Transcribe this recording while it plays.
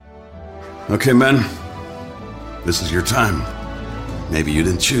Okay, men, this is your time. Maybe you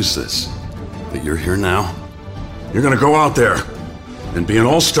didn't choose this, but you're here now. You're gonna go out there and be an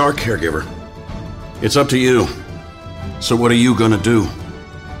all-star caregiver. It's up to you. So what are you gonna do?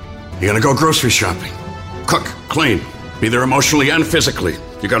 You're gonna go grocery shopping, cook, clean, be there emotionally and physically.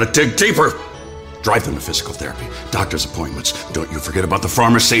 You gotta dig deeper. Drive them to physical therapy, doctor's appointments. Don't you forget about the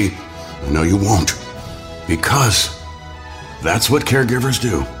pharmacy. I know you won't, because that's what caregivers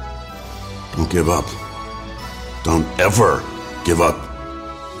do. Don't give up. Don't ever give up.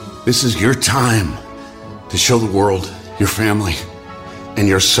 This is your time to show the world, your family, and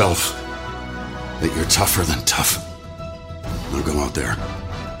yourself that you're tougher than tough. Now go out there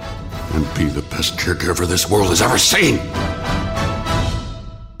and be the best caregiver this world has ever seen.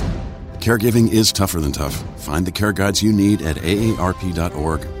 Caregiving is tougher than tough. Find the care guides you need at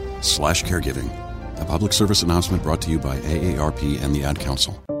aarp.org/caregiving. A public service announcement brought to you by AARP and the Ad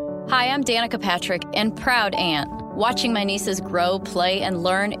Council. Hi, I'm Danica Patrick and proud aunt. Watching my nieces grow, play, and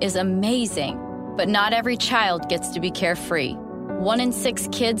learn is amazing. But not every child gets to be carefree. 1 in 6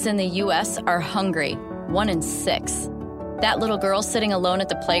 kids in the U.S. are hungry. 1 in 6. That little girl sitting alone at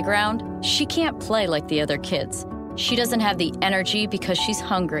the playground, she can't play like the other kids. She doesn't have the energy because she's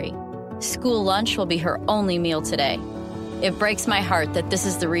hungry. School lunch will be her only meal today. It breaks my heart that this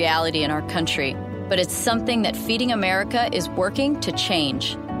is the reality in our country, but it's something that Feeding America is working to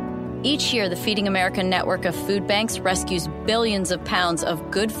change. Each year, the Feeding America network of food banks rescues billions of pounds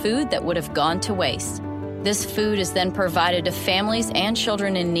of good food that would have gone to waste. This food is then provided to families and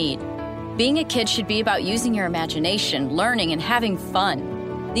children in need. Being a kid should be about using your imagination, learning, and having fun.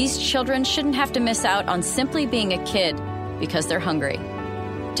 These children shouldn't have to miss out on simply being a kid because they're hungry.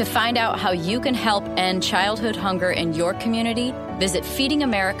 To find out how you can help end childhood hunger in your community, visit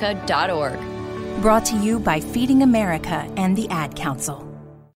feedingamerica.org. Brought to you by Feeding America and the Ad Council.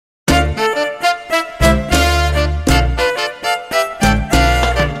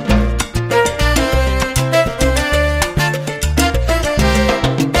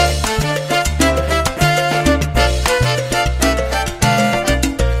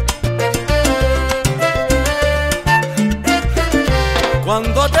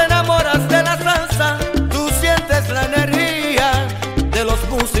 Cuando te enamoras de la salsa, tú sientes la energía de los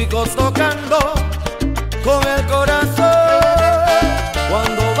músicos tocando con el corazón.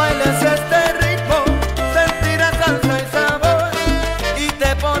 Cuando bailes este ritmo, sentirás salsa y sabor, y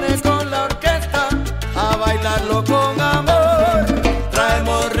te pones con la orquesta a bailarlo con amor.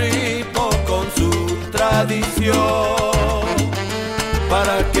 Traemos ritmo con su tradición,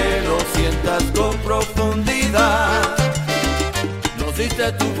 para que lo sientas con profundidad.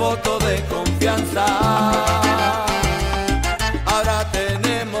 Diste tu voto de confianza. Ahora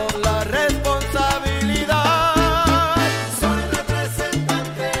tenemos la responsabilidad. Soy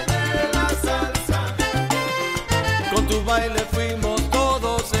representante de la salsa. Con tu baile fuimos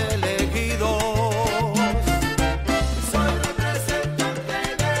todos elegidos. Soy representante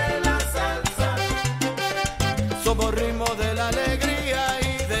de la salsa. Somos ritmo de la alegría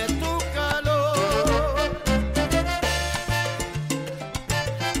y de tu calor.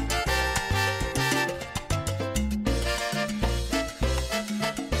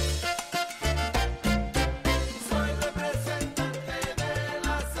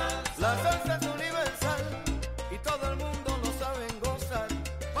 La salsa es universal y todo el mundo lo sabe gozar.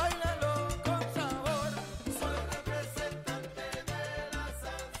 Báilalo con sabor. Soy representante de la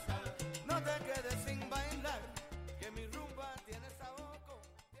salsa. No te quedes sin bailar, que mi rumba tiene sabor.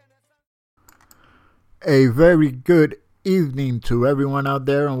 A very good evening to everyone out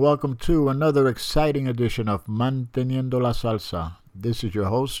there, and welcome to another exciting edition of Manteniendo la Salsa. This is your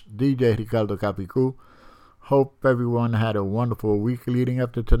host, DJ Ricardo Capicu. Hope everyone had a wonderful week leading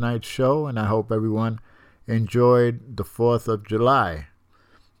up to tonight's show, and I hope everyone enjoyed the 4th of July.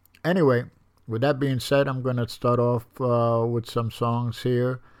 Anyway, with that being said, I'm going to start off with some songs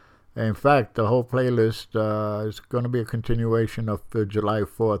here. In fact, the whole playlist is going to be a continuation of the July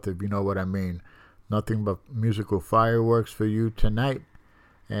 4th, if you know what I mean. Nothing but musical fireworks for you tonight,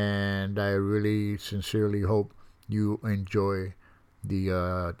 and I really sincerely hope you enjoy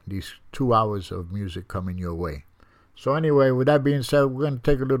these 2 hours of music coming your way. So anyway, with that being said, we're going to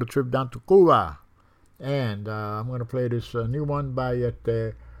take a little trip down to Cuba, and I'm going to play this new one by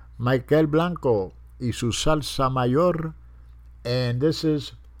Michael Blanco y su Salsa Mayor, and this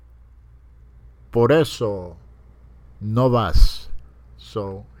is Por Eso No Vas.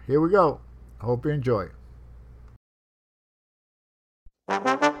 So here we go. Hope you enjoy.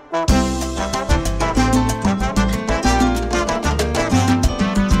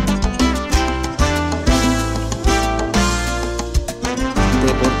 Te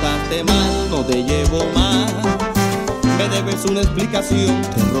portaste porté mal, no te llevo más. Me debes una explicación,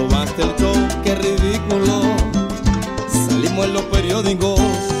 te robaste el show, qué ridículo. Salimos en los periódicos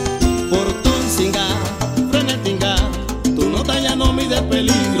por tu ensinga, frenetinga. Tu nota ya no mide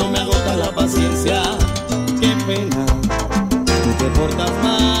peligro, me agota la paciencia. Qué pena, tú te portas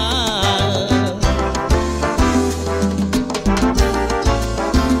mal.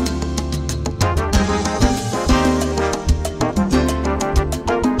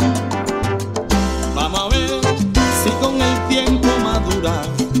 Vamos a ver si con el tiempo madura,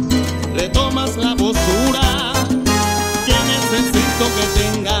 retomas la postura que necesito que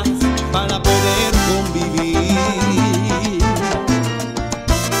tengas para poder convivir. Y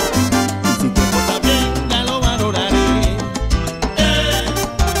si te portas bien, ya lo valoraré.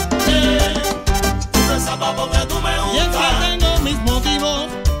 Tú te sabes porque tú me gustas. Y es que tengo mis motivos,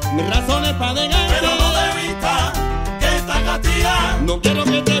 mis razones para dejarte. Pero no te vistas, que esta castilla. No quiero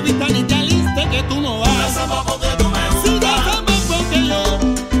que te vistas ni te alistes, que tú no vas. Tú te sabes porque tú me gustas. Si te sabes porque yo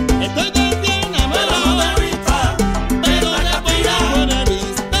estoy de bien amado. Pero no te vistas, pero después ya fuera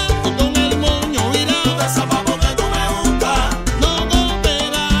vista. Y con el moño virado. Tú te sabes porque tú me gustas. No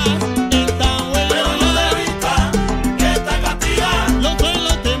comerás, está bueno. Pero no te vistas, que esta castilla. Los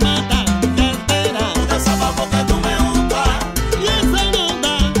suelos te matan, cartera. Tú te sabes porque tú me gustas. Y esa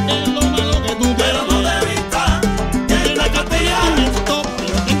nota es lo malo que tú tienes. Pero no te vistas, que esta castilla. Stop,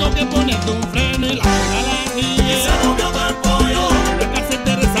 yo tengo que ponerte un freno y la guía. Y se comió todo el pollo.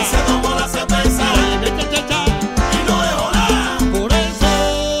 Y se tomó la cerveza. Y no dejó nada. Por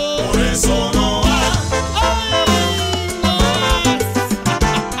eso no va.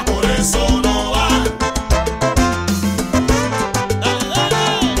 Por eso no va.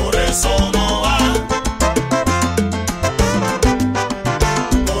 Por eso no va.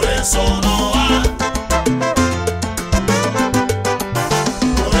 Por eso no va.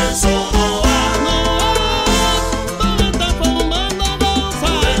 Por eso no va.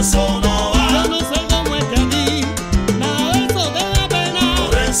 Por eso no va. Yo no sé cómo es que a ti nada de eso te da pena.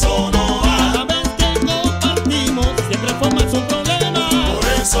 Por eso no va. Cada vez que compartimos siempre formas un problema. Por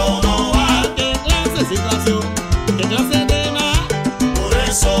eso no va. ¿Qué clase de situación? ¿Qué clase de tema? Por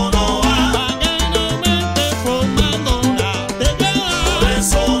eso no va. Pa' que no me esté formando una tequila. Por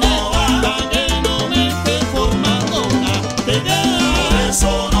eso no va. Pa' que no me esté formando una tequila. Por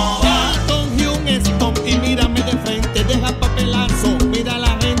eso no va. Coge un stop y mírame de frente. Deja papelazo, mira a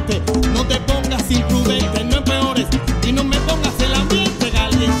la gente. No te pongas imprudente, no empeores y no me pongas el ambiente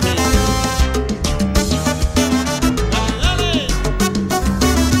caliente. Dale, dale.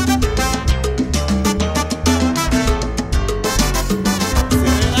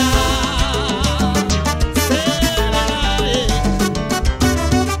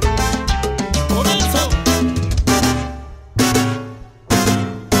 Por eso.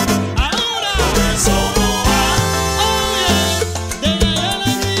 Ahora. Por eso no va. Oye, llega ya la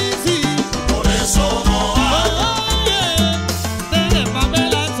crisis. Por eso no va. Oye, te de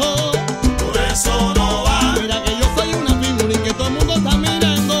papelazo. Por eso no va. Mira que yo soy una figura y que todo el mundo está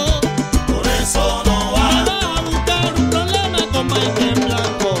mirando. Por eso no va. Me vas a buscar un problema con Mike en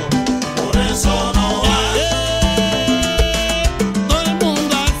blanco. Por eso no va. Todo el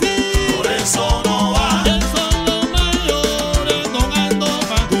mundo así. Por eso no va. Que son los mayores tocando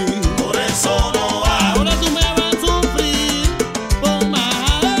para ti. Por eso no va. Ahora tú me vas a sufrir por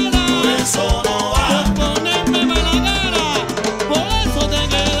majadera. Por eso no va. Por ponerme mala cara. Por eso te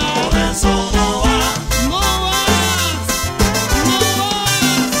quedas. Por eso no va. No vas. No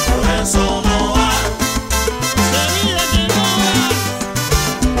vas. Por eso no va. De vida que no vas.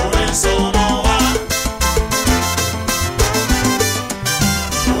 Por eso no va.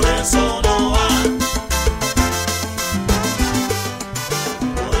 Por eso no va.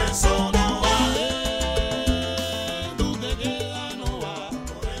 Por eso no va. Tú te quedas, no va.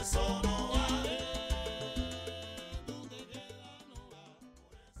 Por eso no va. Tú te quedas, no va.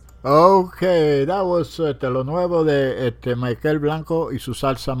 Okay, that was lo nuevo de Michael Blanco y su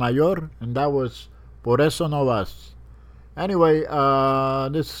salsa mayor, and that was Por Eso No Vas. Anyway,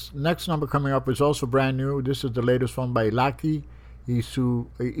 this next number coming up is also brand new. This is the latest one by Lucky y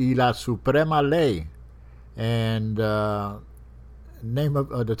La Suprema Ley, and name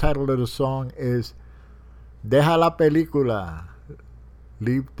of the title of the song is Deja la película,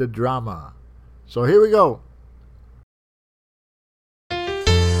 Leave the Drama. So here we go.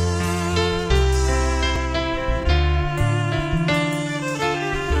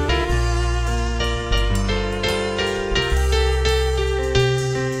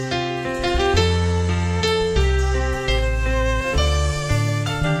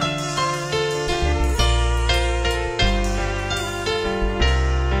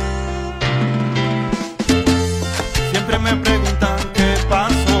 siempre me preguntan qué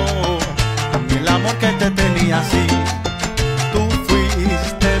pasó con el amor que te tenía así. Tú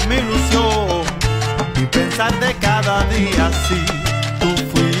fuiste mi ilusión, mi pensar de cada día así. Tú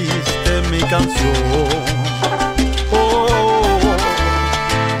fuiste mi canción.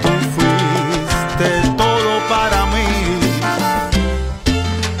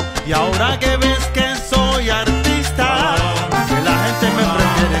 Y ahora que ves que soy artista, que la gente me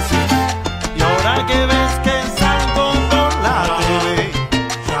prefiere, sí. Y ahora que ves que salgo por la TV,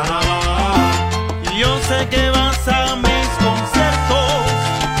 y yo sé que vas a mis conciertos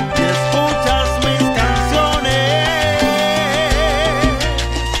y escuchas mis canciones.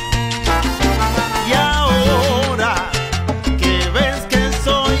 Y ahora que ves que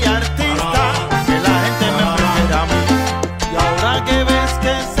soy artista, que la gente me prefiere a mí. Y ahora que ves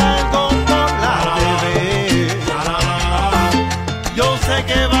que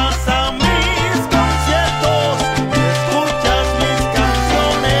que vas a mis conciertos y escuchas mis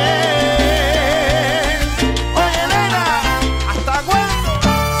canciones. Oye, nena, ¿hasta cuándo?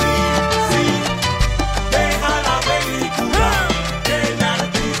 Sí, sí, deja la película, que el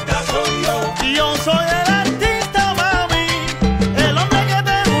artista soy yo. Y yo soy el artista, mami, el hombre que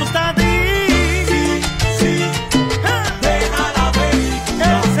te gusta a ti. Sí, sí, deja la película,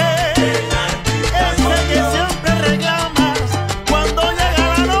 ese que siempre reclamas cuando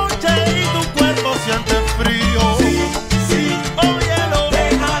siente frío. Sí, sí, óyelo.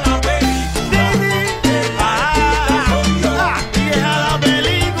 Deja la película. Y deja la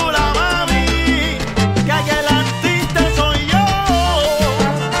película, mami. Que el artista soy yo.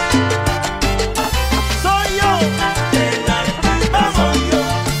 Soy yo. El artista soy yo.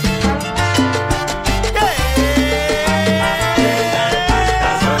 El artista soy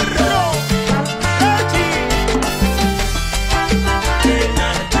yo. El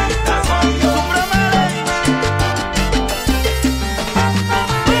artista soy yo.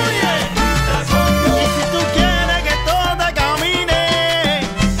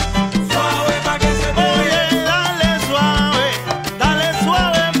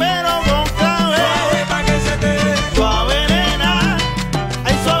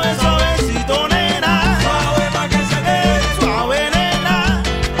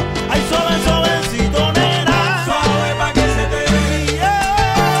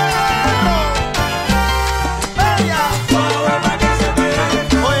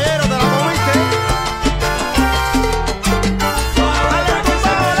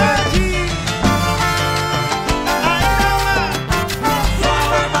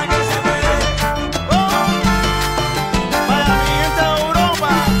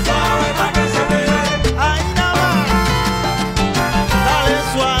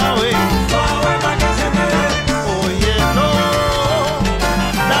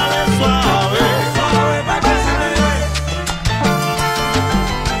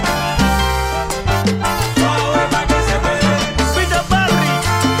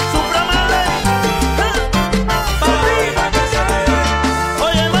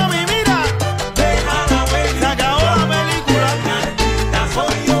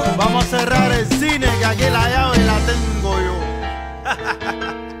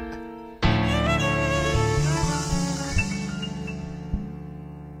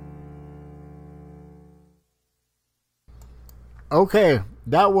 Okay,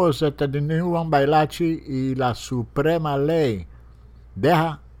 that was the new one by Lachi y La Suprema Ley.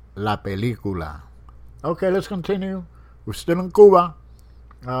 Deja la película. Okay, let's continue. We're still in Cuba.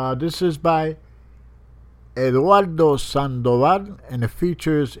 This is by Eduardo Sandoval and it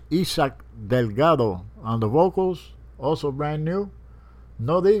features Isaac Delgado on the vocals. Also brand new.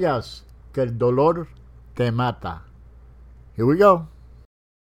 No digas que el dolor te mata. Here we go.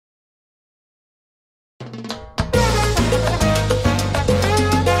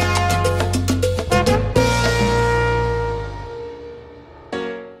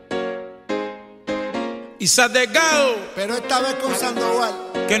 Isaac Delgado, pero esta vez con Sandoval,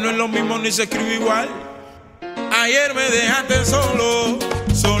 que no es lo mismo ni se escribe igual. Ayer me dejaste solo,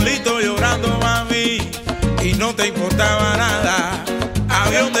 solito llorando, mami, y no te importaba nada.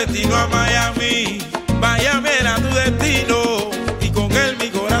 Avión destino a Miami, Miami era tu destino, y con él mi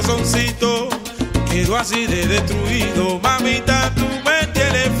corazoncito quedó así de destruido. Mamita, tú me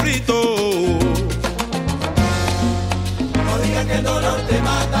tienes frito. No digas que el dolor te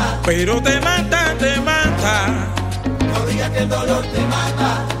mata, pero te mata, te mata. No digas que el dolor te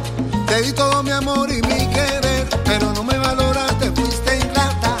mata. Te di todo mi amor y mi querer, pero no me valoraste, fuiste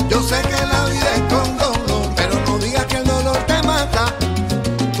ingrata. Yo sé que la vida es con dolor, pero no digas que el dolor te mata.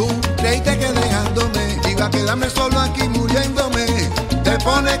 Tú creíste que dejándome iba a quedarme solo aquí muriéndome. Te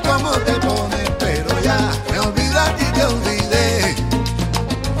pones como te pones, pero ya me olvidaste.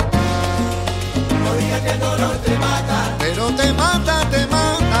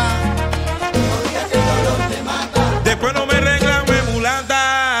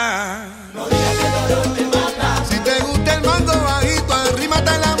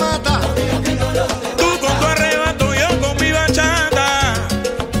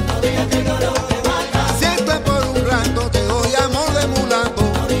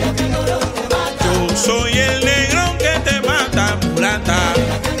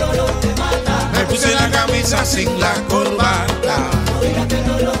 cabeza sin la corbata. No digas que el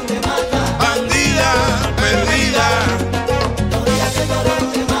dolor te mata. Bandida perdida. No digas que el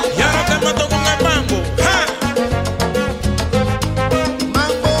dolor te mata. Y ahora te mato con el mambo. ¡Ja!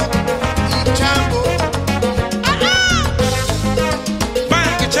 Mambo y chambo.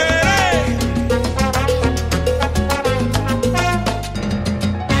 ¡Vaya, qué chévere!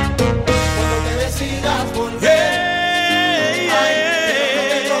 Cuando te decidas volver,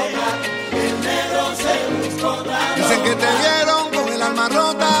 el negro se busca otra vez. Dicen que te vieron con el alma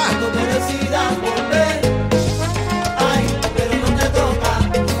rota. Cuando te decidas volver, ay, pero no te toca.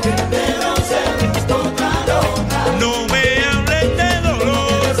 El negro se busca otra loca. No me hables de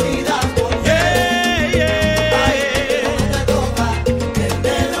dolor. Decidas volver, ay, pero no te toca. El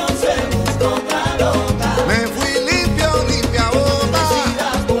negro se busca otra loca. Me fui limpio, limpia bota.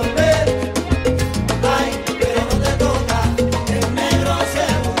 Decidas volver, ay, pero no te toca. El negro se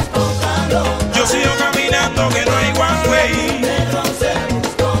busca otra loca. Yo sigo caminando que no hay one way. El negro se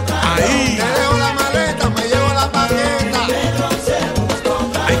busca otra loca. Ahí, Te dejo la maleta, me llevo la paqueta. El negro se busca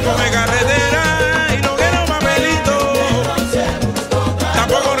otra ahí come carretera y no quiero papelito.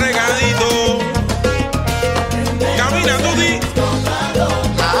 Tampoco regadito. Camina tú di.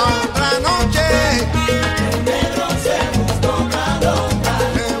 La otra noche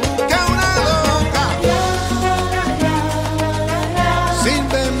me busqué una loca.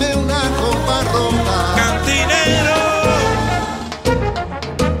 Sírveme una copa rota. Cantinero.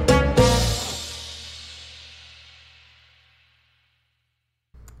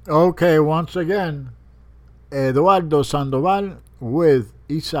 Okay, once again, Eduardo Sandoval with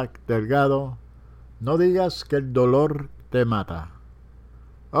Isaac Delgado. No digas que el dolor te mata.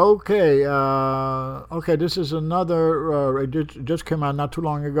 Okay, this is another, it just came out not too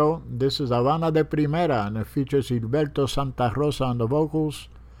long ago. This is Habana de Primera, and it features Gilberto Santa Rosa on the vocals,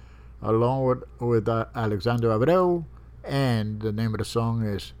 along with Alexander Abreu, and the name of the song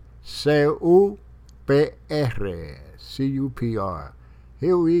is C-U-P-R. C-U-P-R.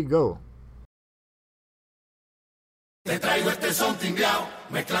 Here we go. Te traigo este son timbiao,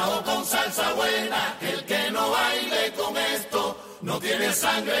 mezclado con salsa buena. El que no baile con esto no tiene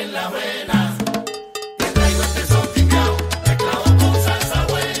sangre en las venas. Te traigo este son timbiao, mezclado con salsa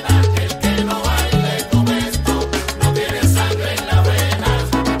buena. El que no baile con esto no tiene sangre en las venas.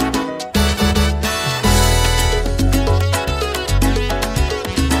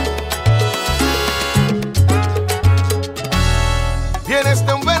 Vienes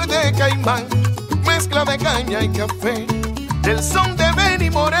de un verde caimán, mezcla de caña y café, del son de Benny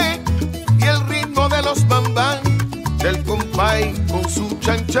Moré y el ritmo de los bambán, del compay con su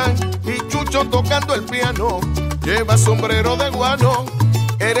chan chan y Chucho tocando el piano. Llevas sombrero de guano,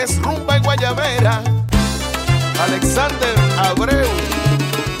 eres rumba y guayabera. Alexander Abreu,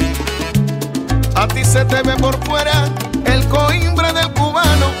 a ti se te ve por fuera el coimbre del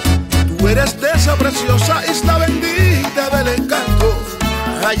cubano. Tú eres de esa preciosa isla bendita del encanto.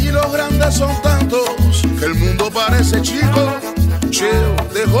 Allí los grandes son tantos que el mundo parece chico. Cheo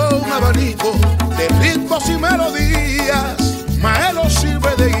dejó un abanico de ritmos y melodías. Maelo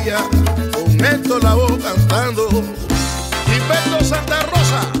sirve de guía, con Héctor Lavoe cantando. Gilberto Santa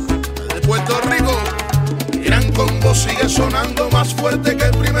Rosa, de Puerto Rico. Gran combo sigue sonando más fuerte que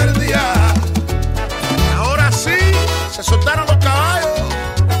el primer día. Ahora sí, se soltaron los caballos.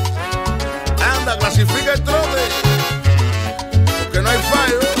 Anda, clasifica el trote, porque no hay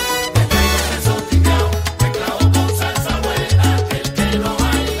fallo. Te traigo este son timbiao, mezclado con salsa buena. El que no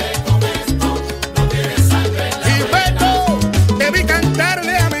baile con esto no tiene sangre en las Gilberto, te vi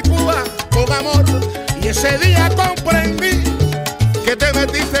cantarle a mi Cuba con amor, y ese día comprendí que te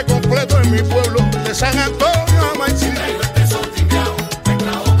metiste completo en mi pueblo de San Antonio a Maicí. Te traigo este son timbiao,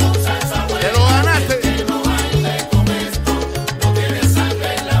 mezclado con salsa buena. Te lo ganaste. El que no baile con esto no tiene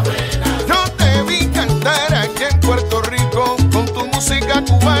sangre en las venas. Yo te vi cantar aquí en Puerto Rico con tu música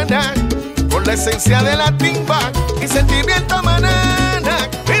cubana, con la esencia de la timba y sentimiento manana.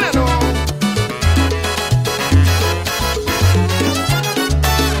 Míralo.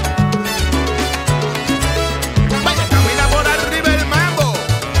 Vaya, camina por arriba el mambo.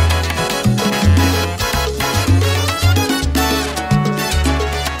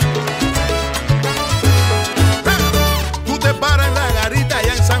 Tú te paras en la garita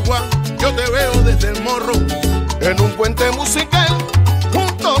allá en San Juan, yo te veo desde el morro. En un puente musical,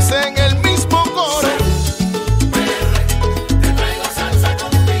 juntos en el mismo coro. Te traigo salsa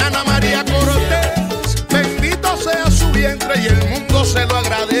contigo. Ana María Cortés, bendito sea su vientre y el mundo se lo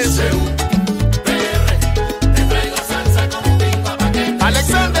agradece. Te traigo salsa contigo pa' que te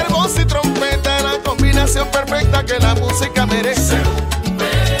Alexander, voz y trompeta, la combinación perfecta que la música merece.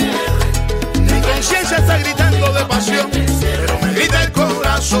 Mi conciencia está gritando.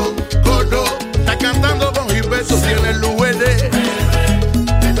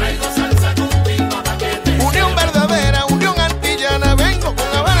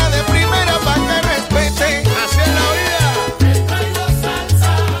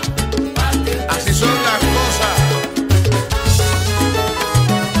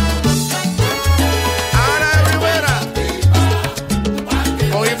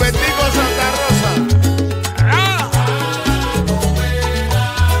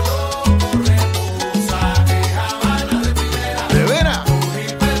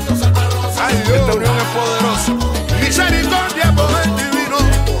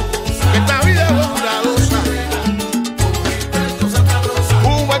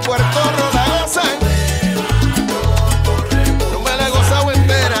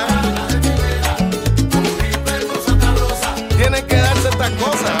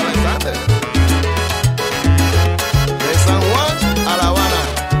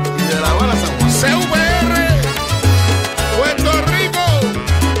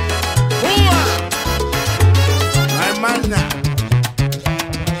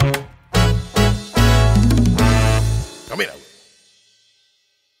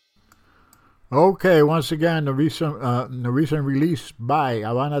 Okay, once again, the recent release by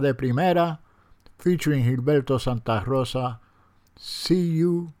Habana de Primera, featuring Gilberto Santa Rosa,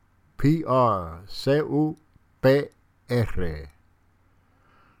 C-U-P-R, C-U-P-R.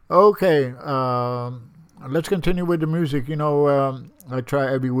 Okay, let's continue with the music. You know, I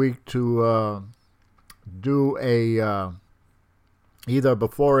try every week to do a either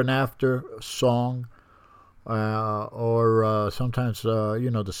before and after song, or sometimes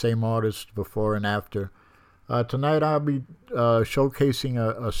the same artist before and after. Tonight I'll be showcasing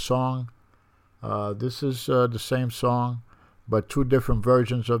a song. This is the same song, but two different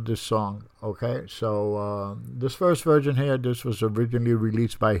versions of this song. Okay, so this first version here, this was originally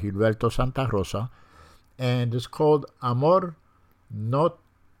released by Gilberto Santa Rosa, and it's called Amor Mío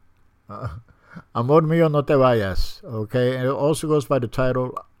No Te Vayas. Okay, and it also goes by the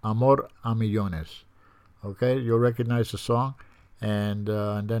title Amor a Millones. Okay, you'll recognize the song, and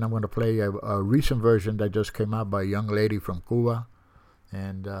then I'm going to play a recent version that just came out by a young lady from Cuba,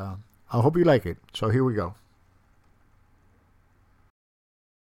 and I hope you like it. So here we go.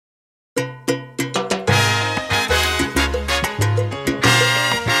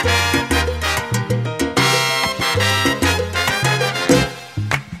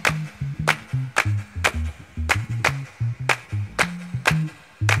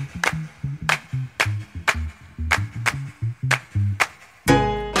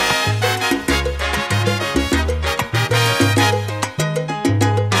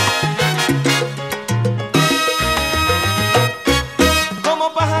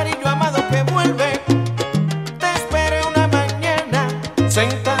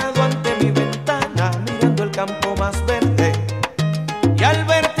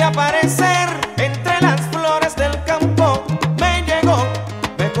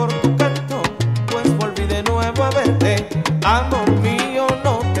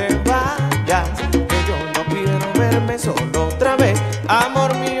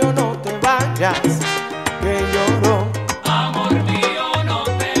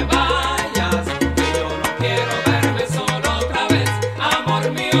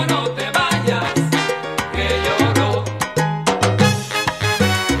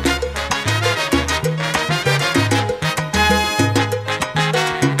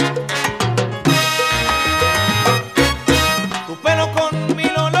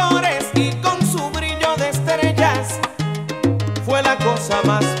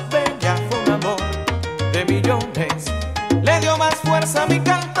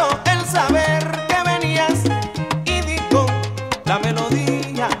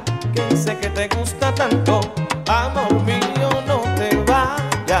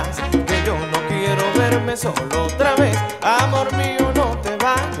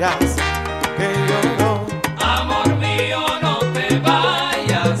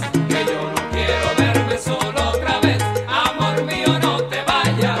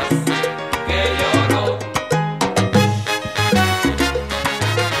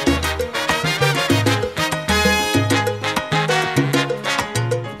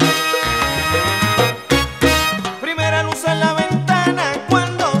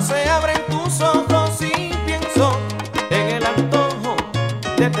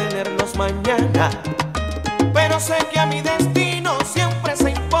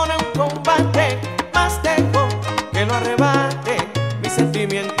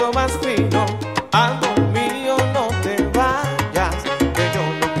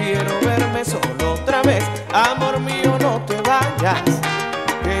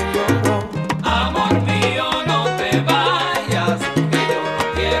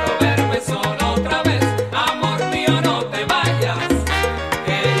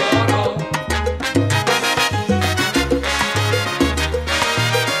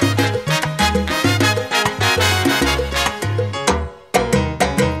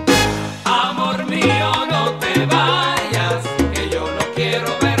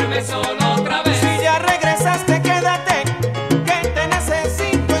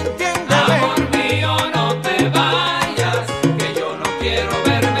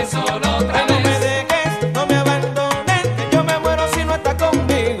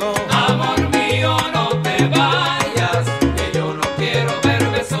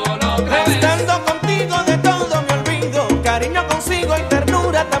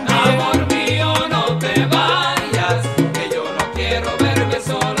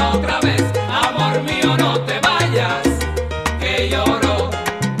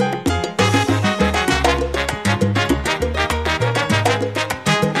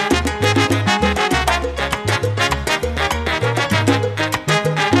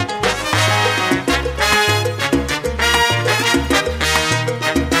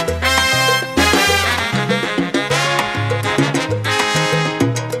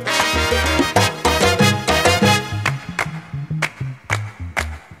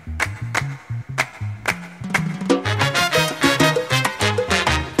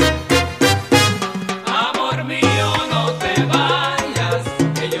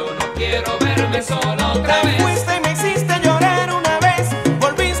 verme solo otra vez. Te fuiste y me hiciste llorar una vez,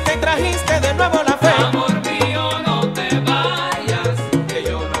 volviste y trajiste de nuevo la fe. Amor mío, no te vayas, que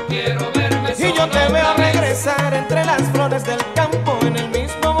yo no quiero verme solo. Y yo te veo otra vez. regresar entre las flores del campo en el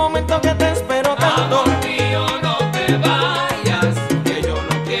mismo momento que te espero tanto. Amor mío, no te vayas, que yo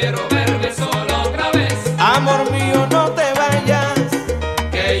no quiero verme solo otra vez. Amor mío, no te vayas,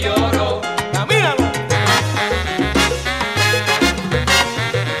 que lloro. Camínalo.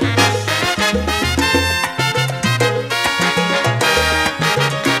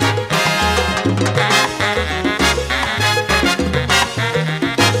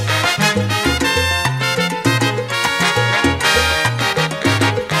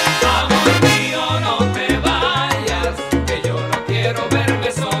 Amor mío, no te vayas, que yo no quiero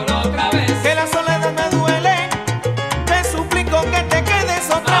verme solo otra vez. Que la soledad me duele, te suplico que te quedes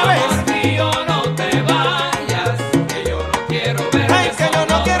otra vez. Amor mío, no te vayas, que yo no quiero verme Ay, que yo solo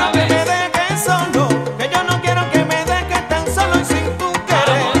no quiero otra que me vez. dejes solo, que yo no quiero que me dejes tan solo y sin tu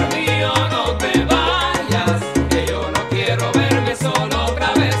querer. Amor mío, no te vayas, que yo no quiero verme solo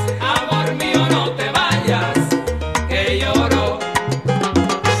otra vez. Amor mío, no te vayas, que lloro.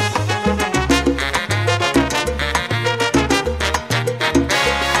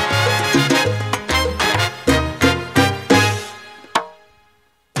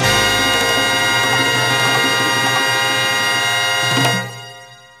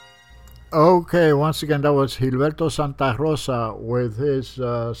 Okay, once again, that was Gilberto Santa Rosa with his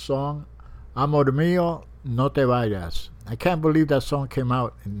song Amor Mío, No Te Vayas. I can't believe that song came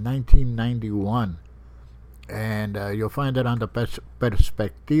out in 1991. And you'll find it on the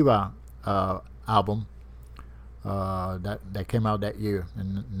Perspectiva album that came out that year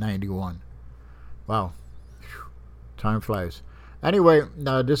in 91. Wow. Time flies. Anyway,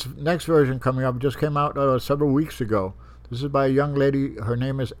 this next version coming up just came out several weeks ago. This is by a young lady. Her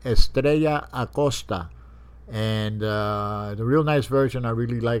name is Estrella Acosta. And the real nice version. I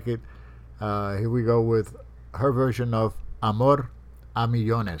really like it. Here we go with her version of Amor a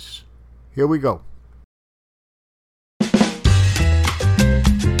Millones. Here we go.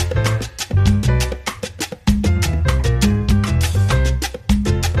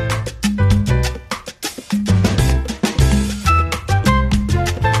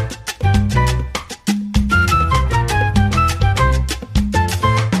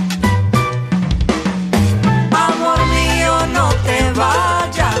 Amor mío, no te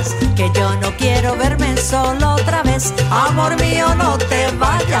vayas, que yo no quiero verme solo otra vez. Amor mío, no te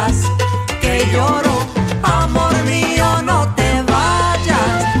vayas, que lloro. Amor mío, no te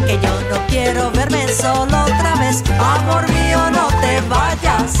vayas, que yo no quiero verme solo otra vez. Amor mío, no te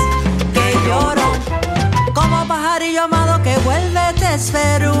vayas, que lloro. Como pajarillo amado que vuelve, te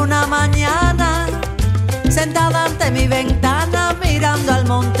espero una mañana, sentada ante mi ventana, mirando al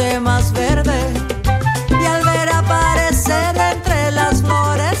monte más verde. Y al ver aparecer entre las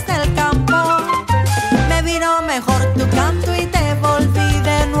flores del campo, me vino mejor tu canto y te volví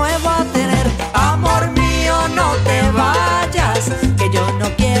de nuevo a tener. Amor mío, no te vayas, que yo no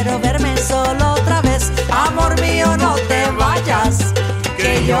quiero verme solo otra vez. Amor mío, no te vayas,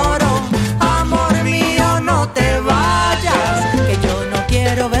 que lloro. Amor mío, no te vayas, que yo no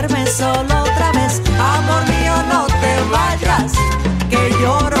quiero verme solo otra vez. Amor mío, no te vayas, que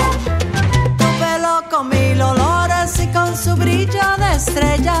lloro. Con mil olores y con su brillo de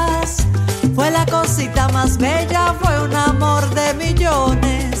estrellas, fue la cosita más bella, fue un amor de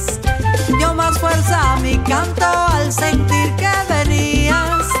millones. Dio más fuerza a mi canto al sentir que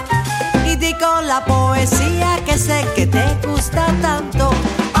venías, y di con la poesía que sé que te gusta tanto.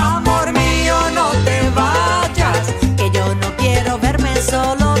 Amor mío, no te vayas, que yo no quiero verme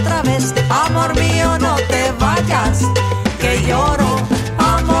solo otra vez. Amor mío, no te vayas, que lloro.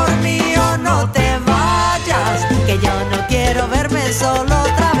 Amor mío, no te vayas, que yo no quiero verme solo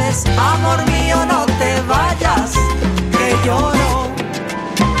otra vez. Amor mío, no te vayas, que lloro.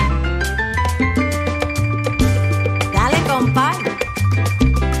 Dale, compadre.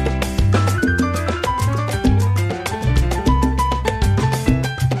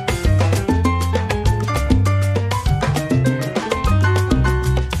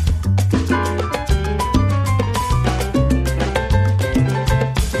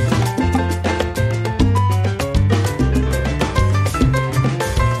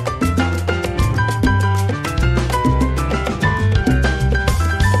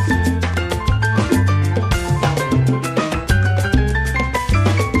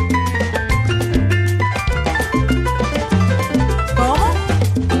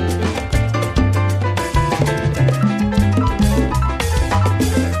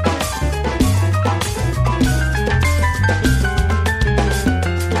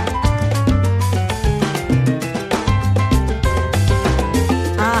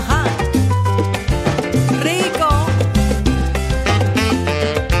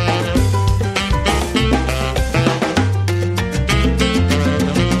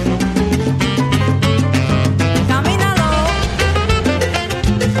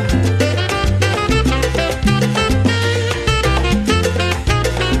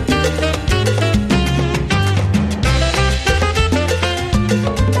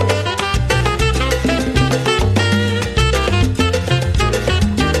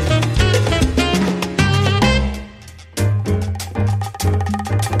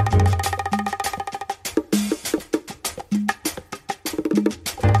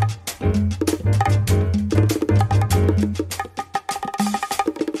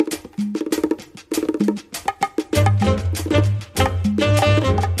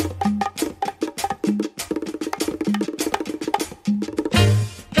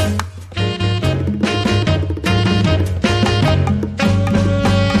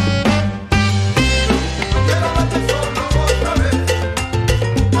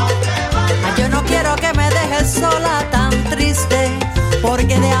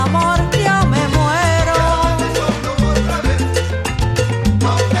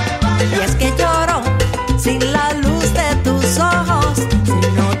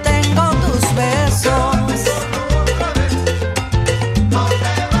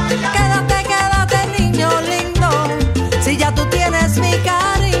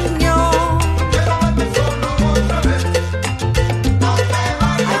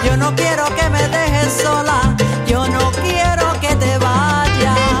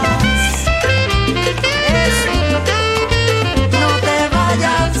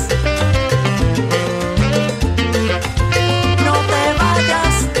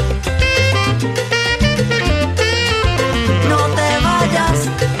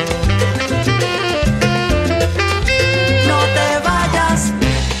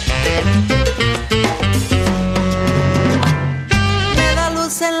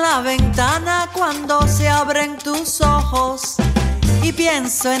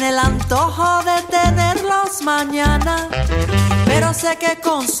 pienso en el antojo de tenerlos mañana, pero sé que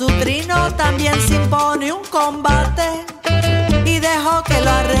con su trino también se impone un combate y dejo que lo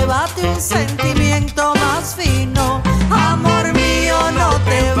arrebate un sentimiento más fino. Amor mío, no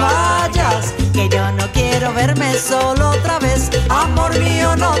te vayas, que yo no quiero verme solo otra vez. Amor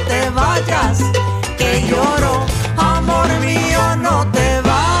mío, no te vayas, que lloro. Amor mío, no te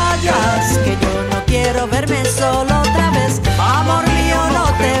vayas, que yo no quiero verme solo otra vez. Amor mío, no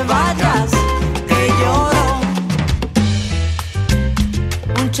te vayas, que lloro.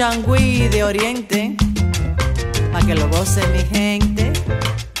 Un changüí de oriente, pa' que lo goce mi gente.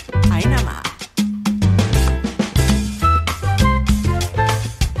 Ahí nada más.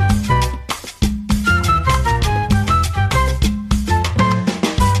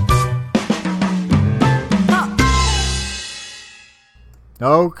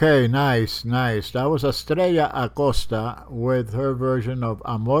 Okay, nice. That was Estrella Acosta with her version of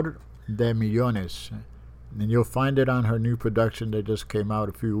Amor de Millones. And you'll find it on her new production that just came out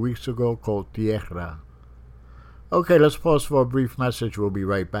a few weeks ago called Tierra. Okay, let's pause for a brief message. We'll be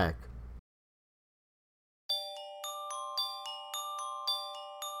right back.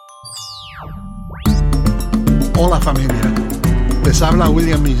 Hola familia, les habla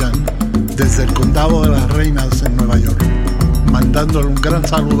William Millán desde el Condado de las Reinas en Nueva York, mandándole un gran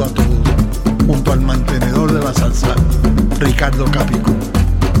saludo a todos, junto al mantenedor de la salsa, Ricardo Capicu,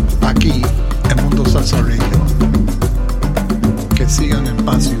 aquí en Mundo Salsa Radio. Que sigan en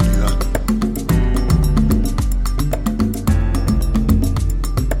paz y unidad.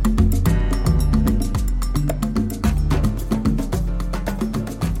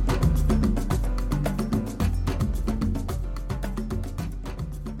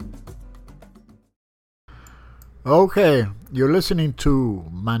 Okay, you're listening to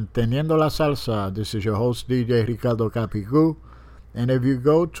Manteniendo la Salsa. This is your host, DJ Ricardo Capicu. And if you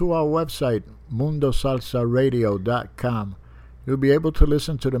go to our website, mundosalsaradio.com, you'll be able to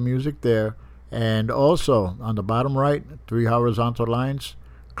listen to the music there. And also, on the bottom right, 3 horizontal lines,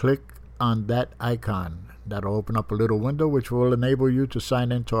 click on that icon. That'll open up a little window which will enable you to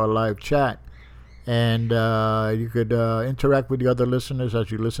sign into our live chat. And you could interact with the other listeners as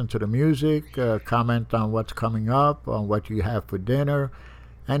you listen to the music, comment on what's coming up, on what you have for dinner,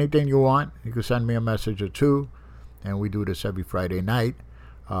 anything you want. You can send me a message or two, and we do this every Friday night.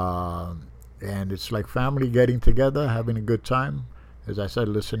 And it's like family getting together, having a good time, as I said,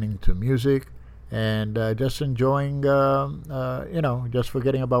 listening to music, and just enjoying, just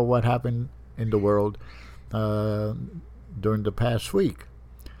forgetting about what happened in the world during the past week.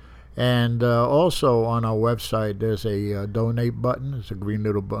 And also on our website, there's a donate button. It's a green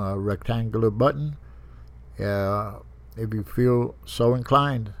little rectangular button. If you feel so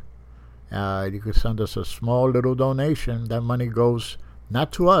inclined, you could send us a small little donation. That money goes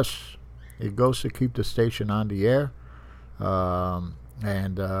not to us. It goes to keep the station on the air. We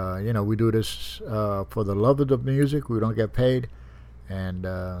do this for the love of the music. We don't get paid. And,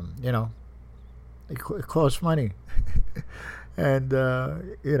 it costs money. And we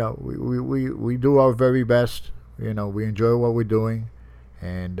do our very best. We enjoy what we're doing,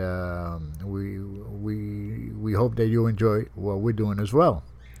 and we hope that you enjoy what we're doing as well.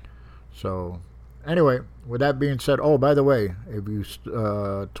 So, anyway, with that being said, oh, by the way, if you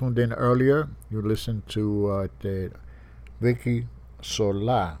tuned in earlier, you listened to Vicky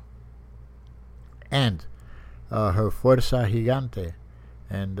Solá and her Fuerza Gigante.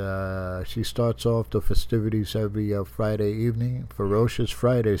 And she starts off the festivities every Friday evening, Ferocious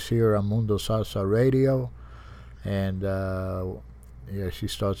Fridays here on Mundo Salsa Radio. And she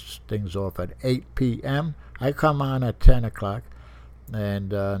starts things off at 8 p.m. I come on at 10 o'clock.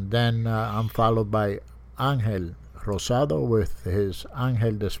 And then I'm followed by Ángel Rosado with his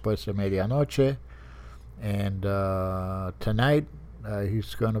Ángel Después de Medianoche. And tonight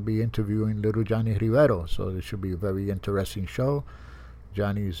he's going to be interviewing Little Johnny Rivero. So it should be a very interesting show.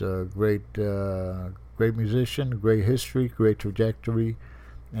 Johnny's a great musician, great history, great trajectory,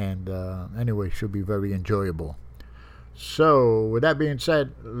 and anyway, should be very enjoyable. So, with that being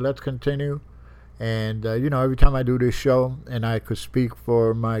said, let's continue. And, every time I do this show, and I could speak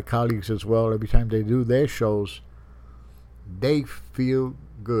for my colleagues as well, every time they do their shows, they feel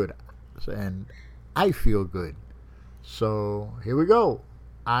good. And I feel good. So, here we go.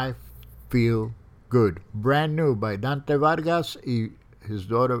 I Feel Good. Brand new by Dante Vargas y his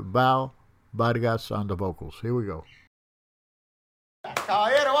daughter Val Vargas on the vocals. Here we go.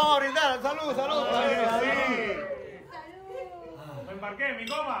 Caballero, vamos a brindar. Salud. Me embarqué, mi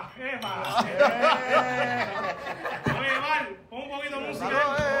goma. Oye, Val, pon un poquito de música.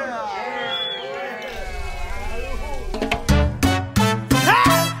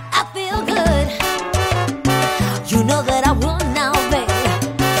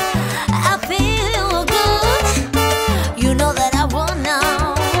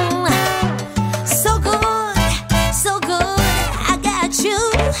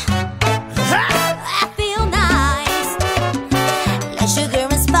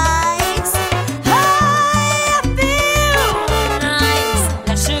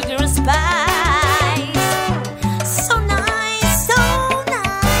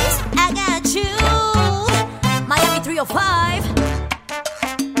 305.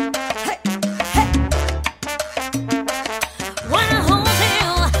 Hey, hey. When I hold you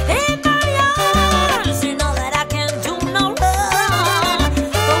in my arms, you know that I can't do no wrong.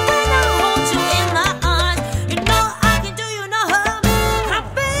 But when I hold you in my arms, you know I can do you no harm. I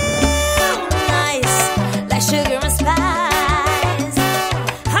feel nice, like sugar and spice.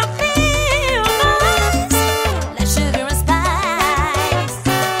 I feel nice, like sugar and spice.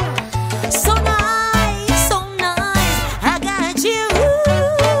 So nice, so nice, I got you.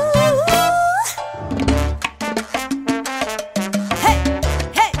 Hey,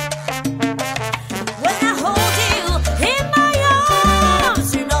 hey. When I hold you in my arms,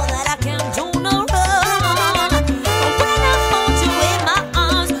 you know that I can't do no wrong. But when I hold you in my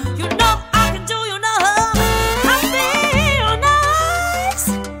arms, you know I can do you no harm. I feel nice.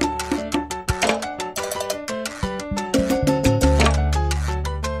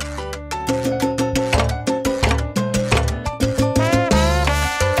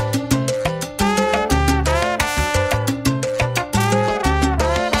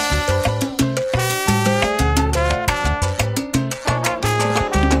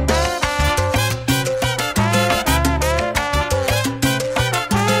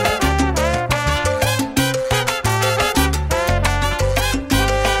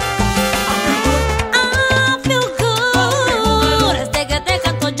 I feel good. Desde que te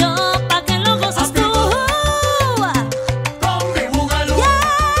canto yo, pa' que lo gozas tú.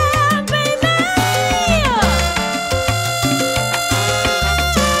 Yeah, baby.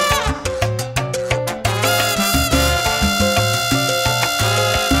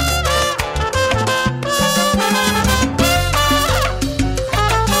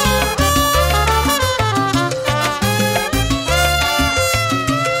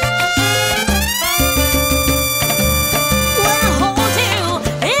 When I hold you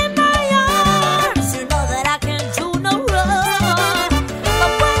in my arms, you know that I can't do no wrong.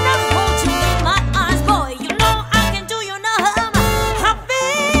 But when I hold you in my arms, boy, you know I can do you no harm. I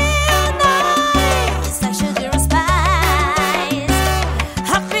feel nice, like sugar and spice.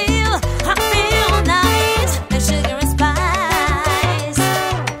 I feel nice, like sugar and spice.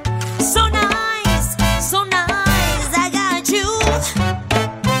 So nice, I got you.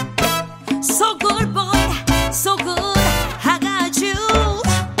 So good, boy, so good, I got you.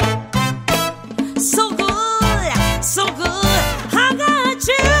 So good, I got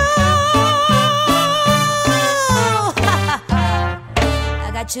you.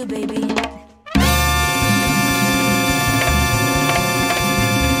 I got you, baby.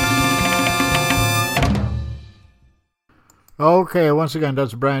 Okay, once again,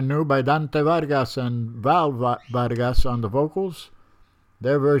 that's brand new by Dante Vargas and Val Vargas on the vocals.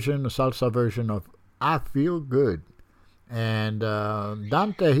 Their version, the salsa version of I Feel Good. And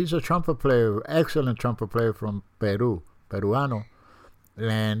Dante, he's a trumpet player, excellent trumpet player from Peru, Peruano.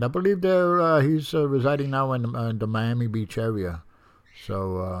 And I believe he's residing now in the Miami Beach area.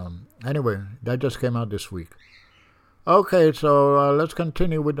 So anyway, that just came out this week. Okay, so let's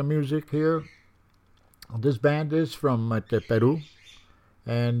continue with the music here. This band is from Peru,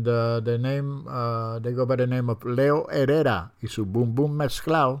 and the name they go by the name of Leo Herrera y su Boom Boom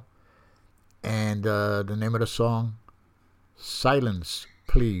Mezclao, and the name of the song, Silence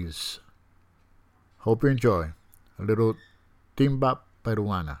Please. Hope you enjoy a little timba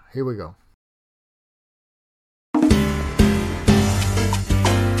peruana. Here we go.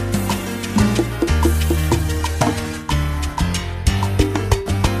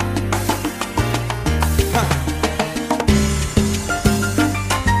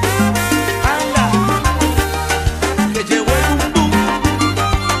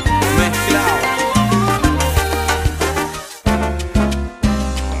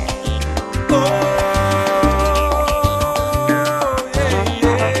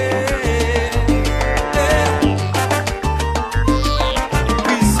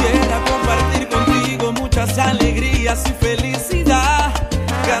 Alegrías y felicidad,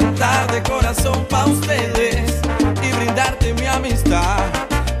 cantar de corazón pa' ustedes y brindarte mi amistad.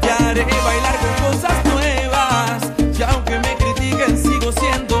 Te haré bailar con cosas nuevas y aunque me critiquen sigo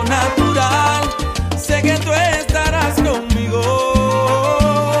siendo natural. Sé que tú estarás conmigo.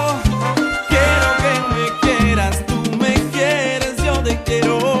 Quiero que me quieras, tú me quieres, yo te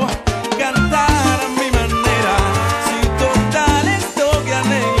quiero. Cantar a mi manera, si total esto que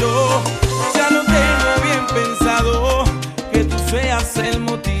anhelo. Ya lo tengo bien pensado, que tú seas el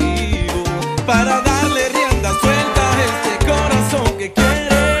motivo para darle rienda suelta a este corazón que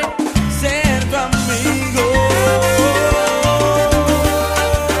quiere ser tu amigo.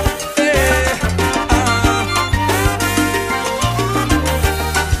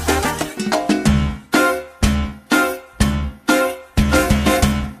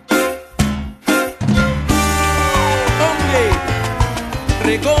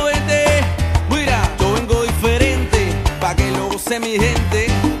 mi gente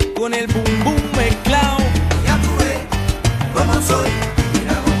con el boom boom mezclado. Ya tú ves cómo soy,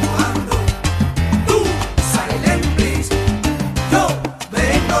 mira cómo ando. Tú, silent please. Yo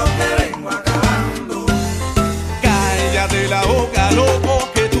vengo, te vengo acabando. Cállate la boca, loco,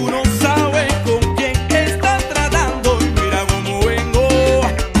 que tú no sabes con quién estás tratando. Y mira cómo vengo,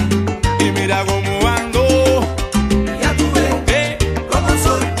 y mira cómo ando. Ya tú ves cómo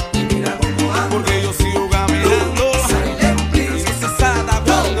soy, y mira cómo ando. Porque yo sigo caminando. Silent please. Y no se sabe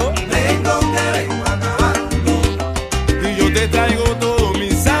cuándo. Vengo, te vengo acabando. Y yo te traigo todo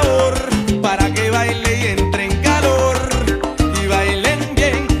mi sabor para que baile y entre en calor. Y bailen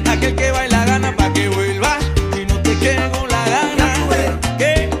bien, aquel que baila gana pa' que vuelva y no te quede con la gana.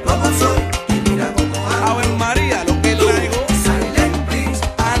 ¿Qué? Cómo soy, y mira cómo ando. A ver, María, lo que traigo. Silent please.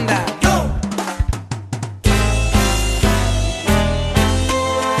 Anda. Yo.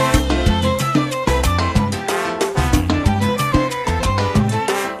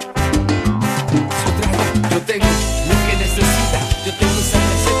 Yo tengo lo que necesita, yo tengo esa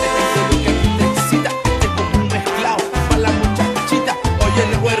receta, tengo lo que a ti te excita. Tengo un mezclado para la muchachita. Oye,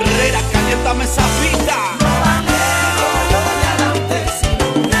 Leo Herrera, caliéntame esa pista.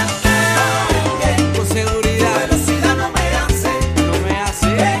 Con seguridad, Velocidad no me hace. no me hace.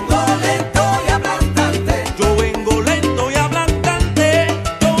 Vengo lento y aplastante. Yo vengo lento y aplastante,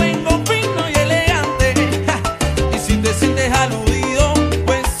 yo vengo fino y elegante. Ja. Y si te sientes aludido,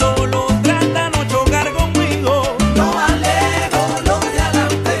 pues solo trata no chocar conmigo. No alejo los de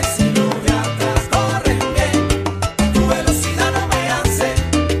adelante, sino de atrás corren bien. Tu velocidad no me hace.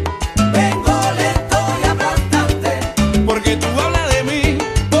 Vengo lento y aplastante. Porque tú hablas de mí,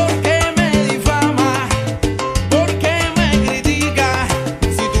 porque me difamas, porque me criticas,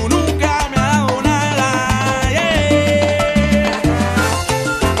 si tú nunca me has dado nada. Yeah.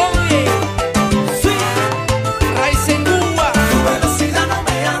 Oye, sí, raíz en Cuba, Tu velocidad no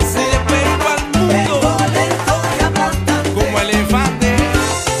me y hace. despego al Vengo mundo lento y aplastante. como elefante.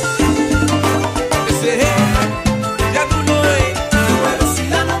 Ese es, ya tú lo ves. Tu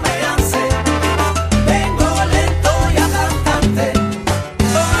velocidad no me hace. Vengo lento y aplastante.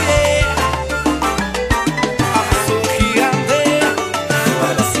 Oye, a paso gigante, Tu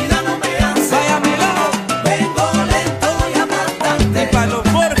velocidad no me hace. vaya a mi lado. Vengo lento y aplastante. Y pa' los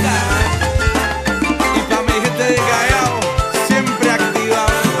Borja, y pa' mi gente de Callao, siempre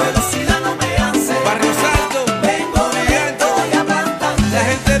activado. Tu velocidad no me hace. Barrio Salto, Vengo lento y aplastante. la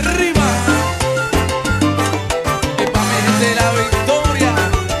gente rima. Y pa' mi gente de La Victoria,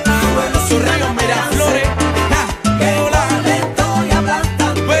 Tu velocidad Ríos, no me Miraflores, ja, Vengo Hola, lento y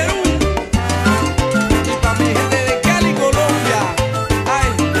aplastante. Perú. Y pa' mi gente de Cali, Colombia, ay,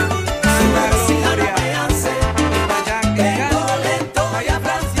 Tu la velocidad no gloria. me hace. Y pa' Yaque, Vengo lento y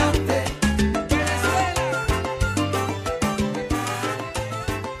aplastante. Venezuela.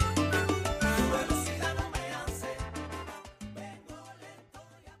 Tu velocidad no me hace.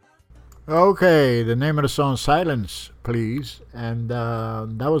 Okay, the name of the song Silence, Please. And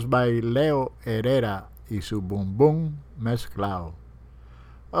that was by Leo Herrera y su Boom Boom Mezclao.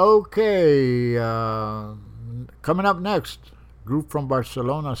 Okay, coming up next, group from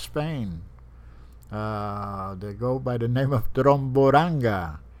Barcelona, Spain. They go by the name of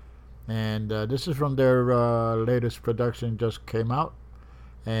Tromboranga. And this is from their latest production, just came out.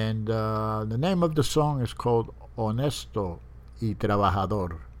 And the name of the song is called Honesto y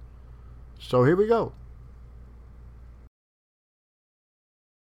Trabajador. So here we go.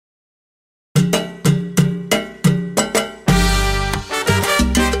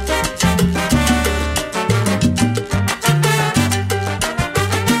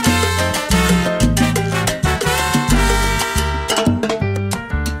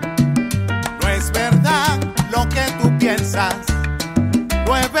 No es verdad lo que tú piensas,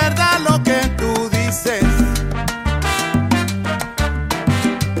 no es verdad lo que tú dices.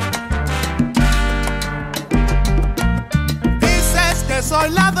 Dices que soy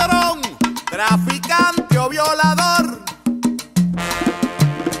ladrón, traficante o violador.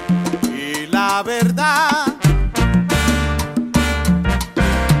 Y la verdad,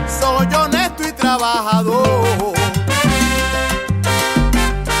 soy honesto y trabajador.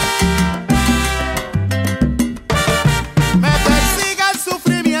 Me persigue el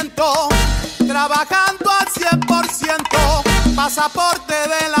sufrimiento, trabajando al 100%, pasaporte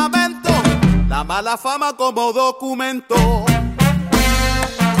de lamento, la mala fama como documento.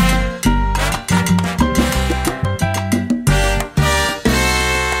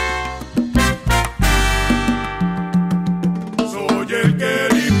 Soy el que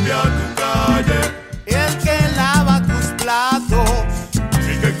limpia tu calle, El que lava tus platos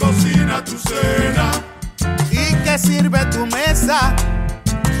y que cocina tu cena, y que sirve tu mesa.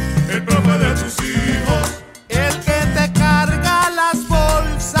 el profe de tus hijos, el que te carga las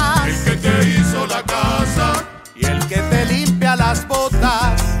bolsas, el que te hizo la casa y el que te limpia las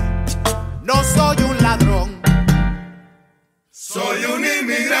botas. No soy un ladrón, soy un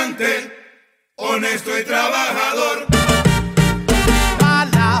inmigrante, honesto y trabajador.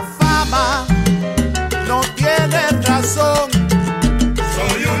 Mala fama, no tienes razón.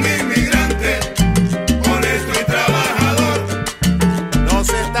 Soy un inmigrante, honesto y trabajador. No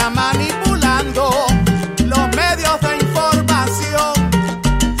se está manipulando los medios de información.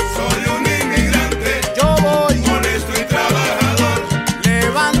 Soy un inmigrante, yo voy honesto y trabajador.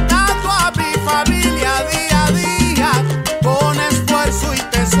 Levantando a mi familia día a día con esfuerzo y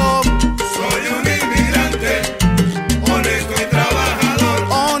tesón. Soy un inmigrante, honesto y trabajador.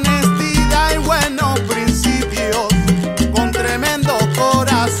 Honestidad y buenos principios con tremendo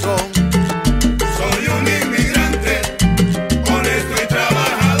corazón. Soy un inmigrante, honesto y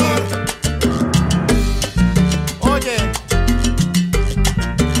trabajador. Oye,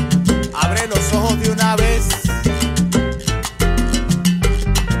 abre los ojos de una vez.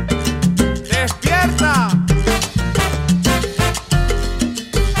 ¡Despierta!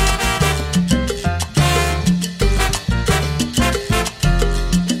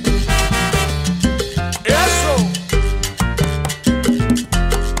 ¡Eso!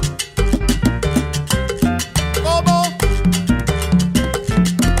 ¿Cómo?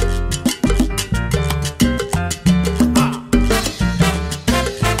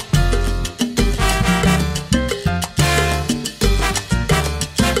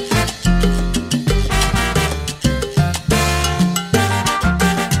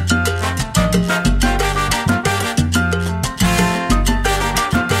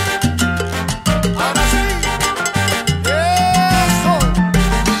 Ahora sí. ¡Eso!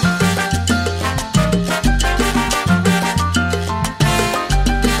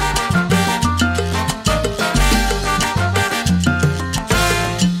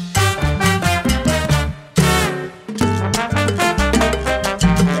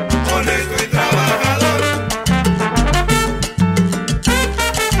 Honesto y trabajador.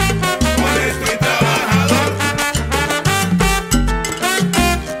 Honesto y trabajador.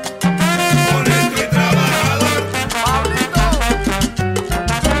 Honesto y trabajador. Pablito.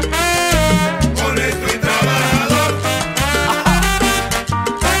 Honesto y trabajador.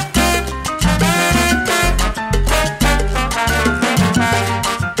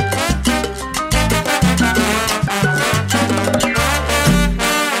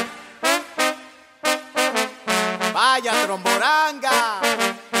 Vaya tromboranga.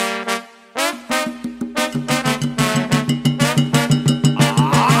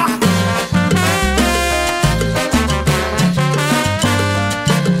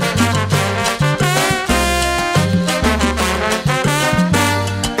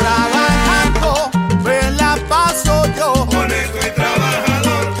 Trabajando me la paso yo. Honesto y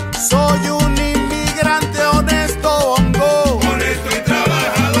trabajador. Soy un inmigrante honesto, hongo. Honesto y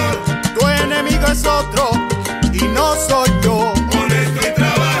trabajador. Tu enemigo es otro y no soy yo. Honesto y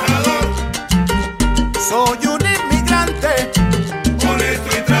trabajador. Soy un inmigrante, Honesto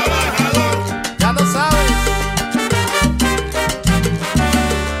y trabajador. ya lo sabes.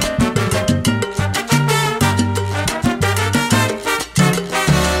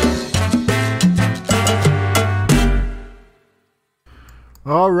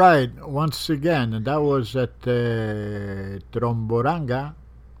 All right, once again, and that was at Tromboranga,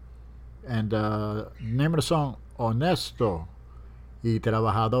 and name of the song Honesto y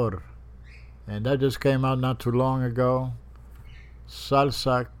Trabajador, and that just came out not too long ago.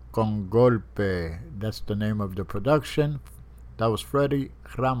 Salsa con golpe, that's the name of the production. That was Freddie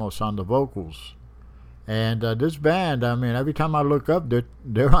Ramos on the vocals. And this band, I mean, every time I look up,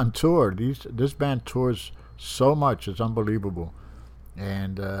 they're on tour. This band tours so much, it's unbelievable.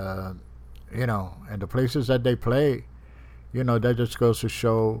 And you know, and the places that they play, you know, that just goes to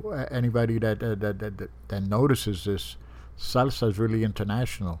show anybody that notices this, salsa is really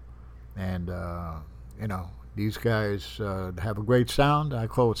international. And you know, these guys have a great sound. I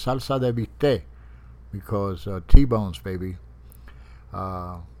call it salsa de viste because T-bones, baby.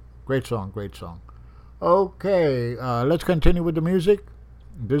 Great song, great song. Okay, let's continue with the music.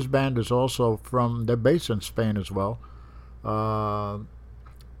 This band is also they're based in Spain as well.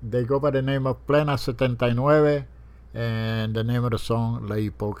 They go by the name of Plena 79, and the name of the song La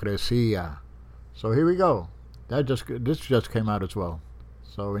Hipocresía. So here we go. This just came out as well.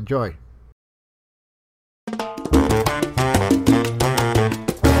 So enjoy.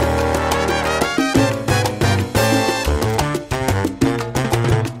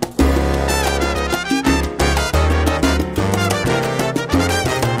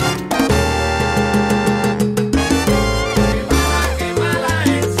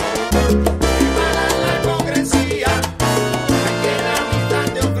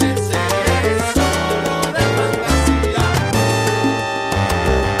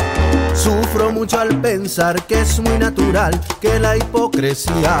 Sufro mucho al pensar que es muy natural que la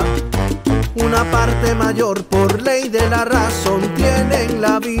hipocresía, una parte mayor por ley de la razón, tiene en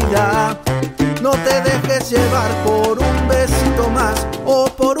la vida. No te dejes llevar por un besito más o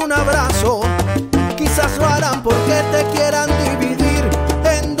por un abrazo. Quizás lo harán porque te quieran dividir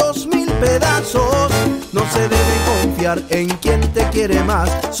en 2000 pedazos. No se debe confiar en quien te quiere más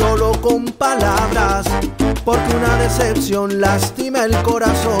solo con palabras, porque una decepción lastima el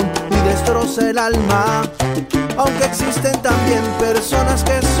corazón y destroza el alma. Aunque existen también personas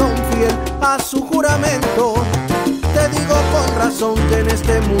que son fiel a su juramento, te digo con razón que en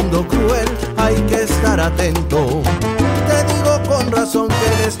este mundo cruel hay que estar atento. Te digo con razón que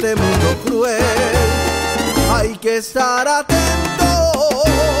en este mundo cruel hay que estar atento.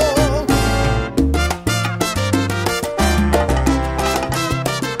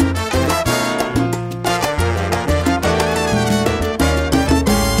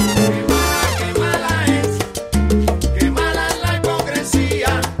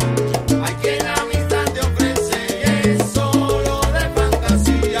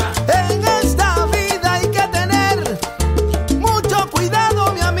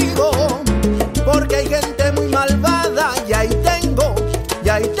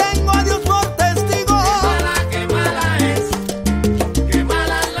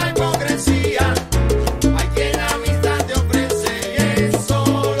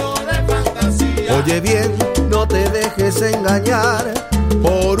 Oye bien, no te dejes engañar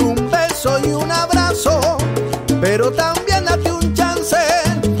por un beso y un abrazo, pero también date un chance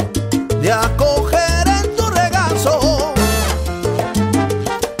de acoger en tu regazo.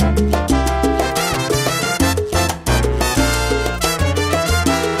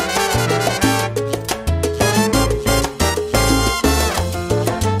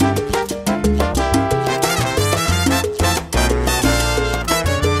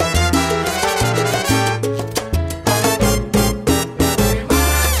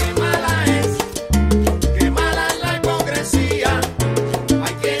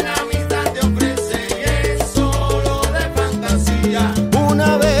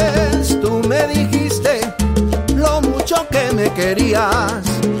 Querías,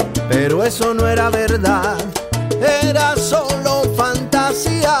 pero eso no era verdad, era solo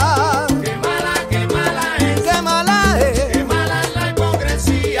fantasía. Qué mala es, qué mala es, qué mala es la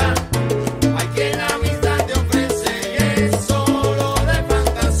hipocresía. Hay quien la amistad te ofrece y es solo de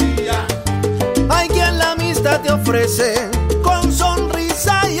fantasía. Hay quien la amistad te ofrece con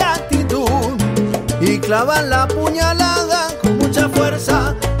sonrisa y actitud, y clavan la puñalada con mucha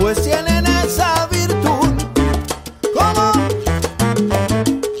fuerza, pues tienen esa virtud. ¿Cómo?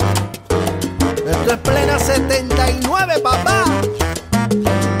 Esto es plena 79, papá.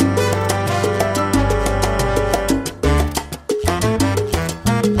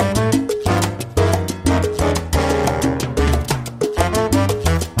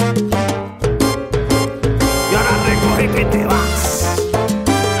 Y ahora recoge que te vas.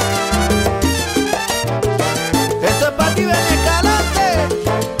 Esto es para ti, ven escalante.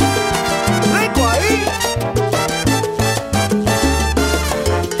 Rico ahí.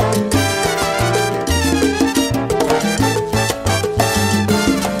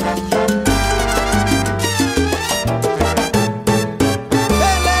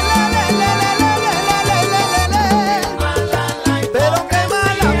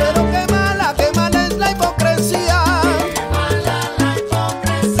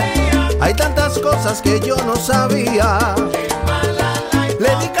 Que yo no sabía. Le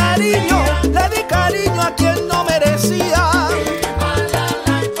di cariño a quien no merecía.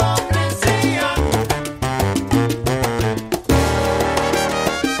 La hipocresía.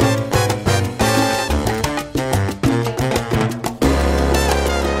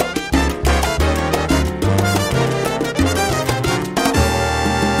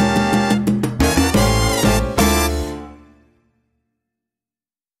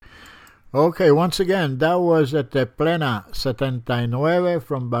 Okay, once again, that was at the Plena 79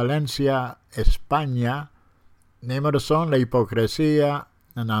 from Valencia, España. Name of the song, La Hipocresía,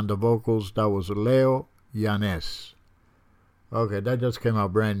 and on the vocals, that was Leo Yanes. Okay, that just came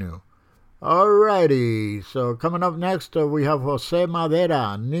out brand new. Alrighty, so coming up next, we have José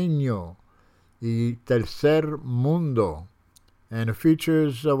Madera, Niño, y Tercer Mundo. And it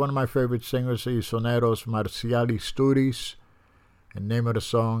features one of my favorite singers y soneros, Marcial Isturiz. The name of the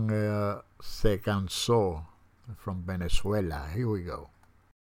song, Se Cansó, from Venezuela. Here we go.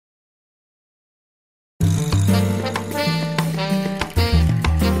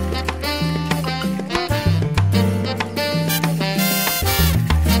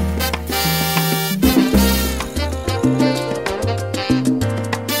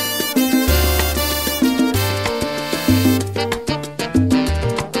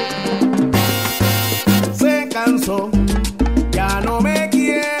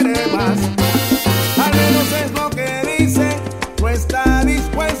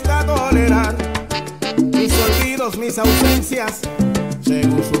 mis ausencias,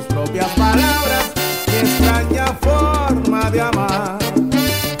 según sus propias palabras, mi extraña forma de amar.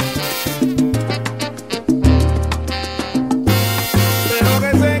 Pero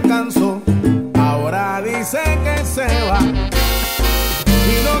que se cansó, ahora dice que se va.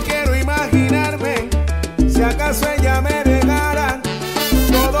 Y no quiero imaginarme, si acaso ella me dejara,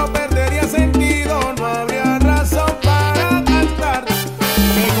 todo perdería sentido, no habría razón para cantar.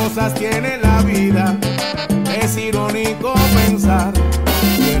 ¿Qué cosas tiene la vida? Es irónico pensar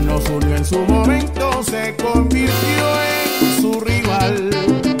que nos unió en su momento, se convirtió en su rival.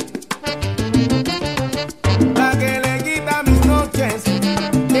 La que le quita mis noches,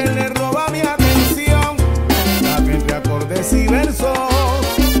 quien le roba mi atención, la que entre acordes y versos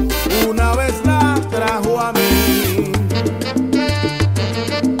una vez la trajo a mí.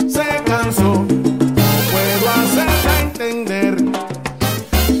 Se cansó, no puedo hacerla entender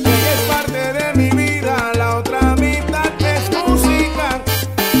que ella es parte de mi vida, la otra mitad es música,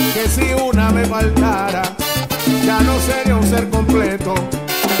 que si una me faltara ya no sería un ser completo.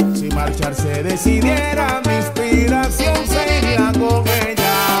 Si marcharse decidiera, mi inspiración se iría con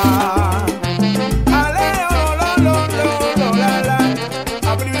ella. Aleo, lo, la, la,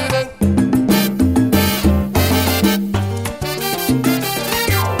 apriete.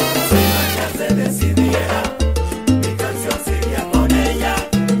 Si marcharse decidiera, mi canción sería con ella.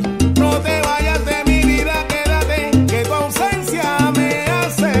 No te vayas de mi vida, quédate, que tu ausencia me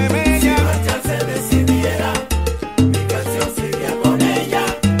hace bella. Si marcharse decidiera, mi canción sería con ella.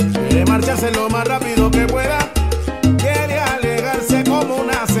 Quiere marcharse lo más rápido que pueda, quiere alejarse como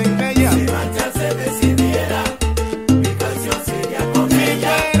una centella. Si marcharse decidiera, mi canción sería con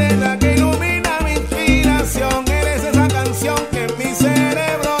ella. Eres la que ilumina mi inspiración, eres esa canción que en mi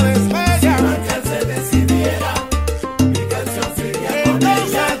cerebro despella. Si marcharse decidiera, mi canción sería con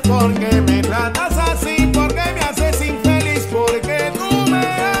ella. Entonces, ¿por qué me tratas así? ¿Por qué me haces infeliz? ¿Por qué tú me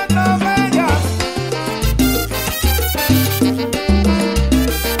atropellas?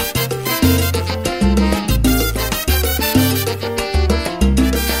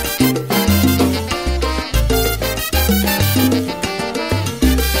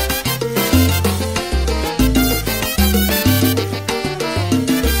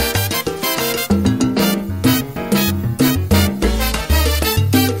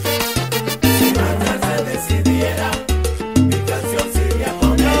 Si marcharse decidiera, mi canción sería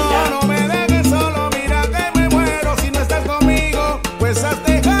con ella. No, no me dejes solo, mira que me muero si no estás conmigo, pues has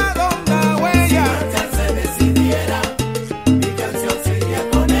dejado una Si huella. marcharse decidiera, mi canción sería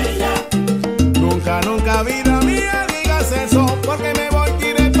con ella. Nunca, nunca, vida mía, digas eso, porque me voy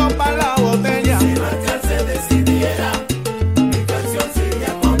directo para la botella. Si marcharse decidiera, mi canción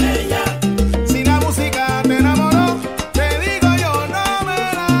sería con ella. Si la música te enamoró, te digo yo, no me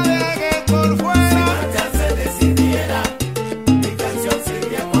la dejes por Si fuera. marcharse decidiera, mi canción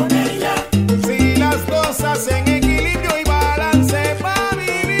sería con ella. Si las dos hacen equilibrio y balance para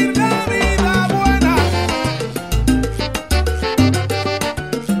vivir la vida buena.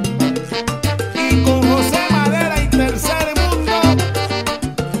 Y con José Madera y Tercer Mundo,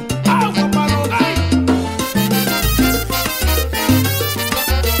 agua para los gallos.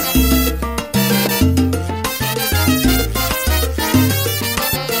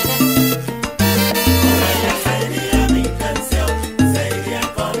 Ella sería mi canción, sería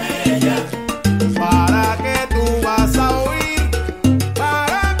con ella. ¿Para qué tú vas a oír?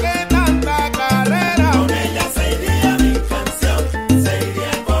 ¿Para qué tanta carrera? Con ella sería mi canción,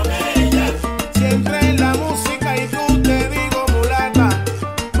 sería con ella. Si entre la música y tú te digo mulata,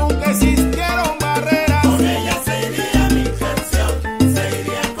 nunca existieron barreras. Con ella sería mi canción,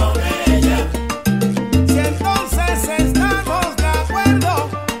 sería con ella. Si entonces estamos de acuerdo,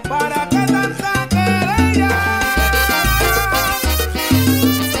 ¿para qué tanta querella?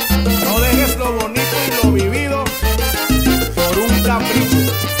 No dejes lo bonito y lo vivido por un capricho,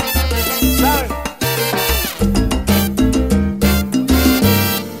 ¿sabes?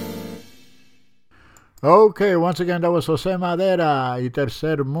 Okay, once again, that was José Madera y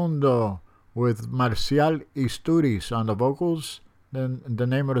Tercer Mundo with Marcial Isturiz on the vocals. Then the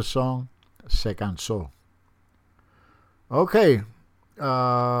name of the song, Se Cansó. Okay,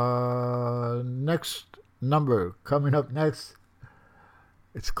 next number coming up next.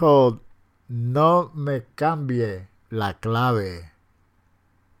 It's called No Me Cambie la Clave.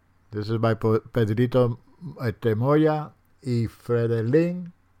 This is by Pedrito Moya y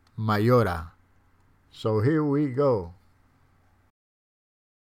Fredelín Mayora. So here we go.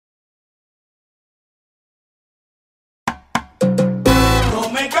 No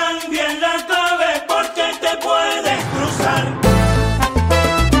me cambies la clave porque te puedes cruzar.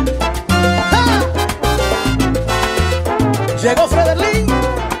 Llegó Frederlin.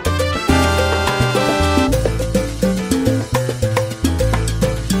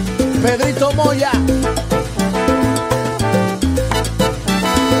 Pedrito Moya.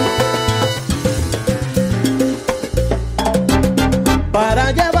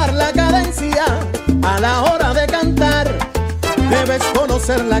 Para llevar la cadencia a la hora de cantar, debes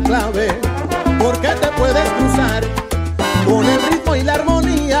conocer la clave, porque te puedes cruzar con el ritmo y la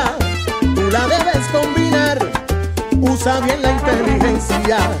armonía. Tú la debes combinar. Usa bien la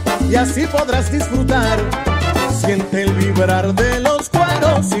inteligencia y así podrás disfrutar. Siente el vibrar de los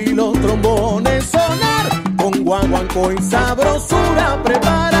cueros y los trombones sonar. Con guaguancó y sabrosura,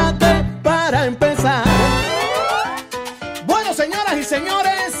 prepárate para empezar. Bueno, señoras y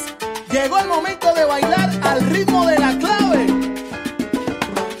señores, llegó el momento de bailar al ritmo de la clave.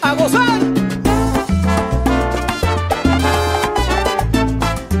 ¡A gozar!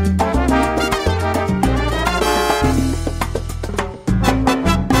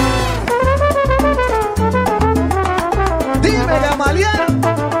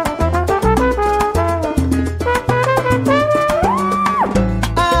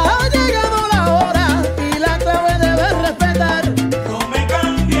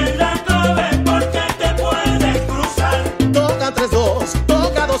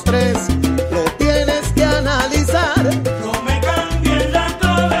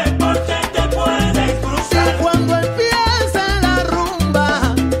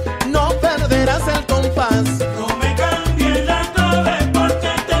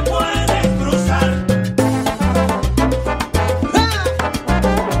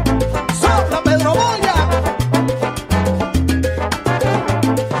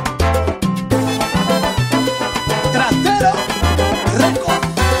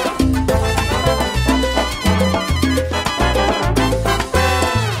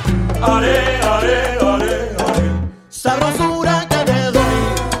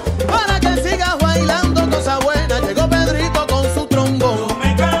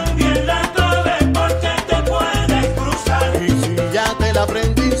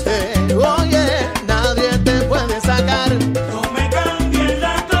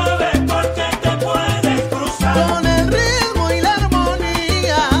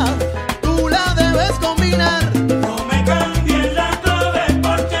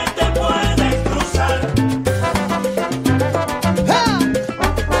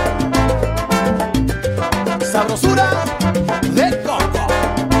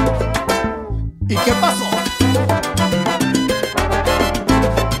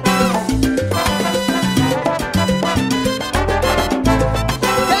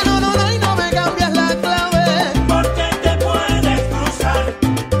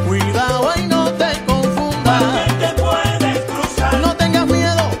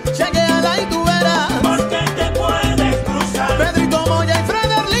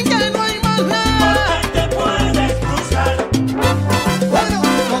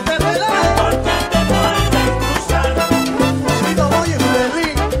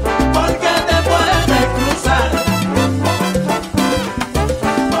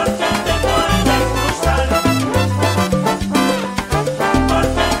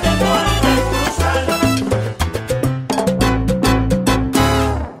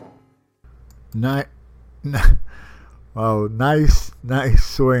 Wow, nice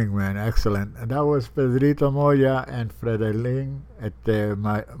swing, man. Excellent. And that was Pedrito Moya and Frederlin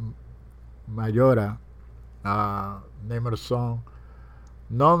Mayora. Name of the song,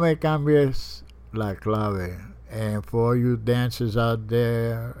 No Me Cambies La Clave. And for all you dancers out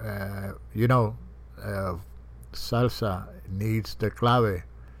there, salsa needs the clave.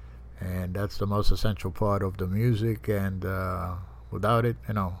 And that's the most essential part of the music. And without it,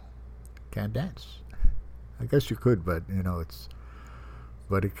 can't dance. I guess you could, but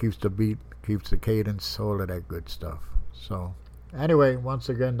but it keeps the beat, keeps the cadence, all of that good stuff. So anyway, once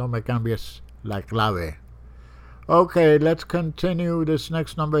again, no me cambies la clave. Okay, let's continue. This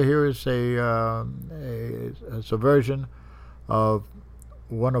next number here is it's a version of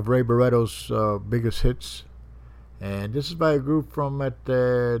one of Ray Barretto's biggest hits, and this is by a group from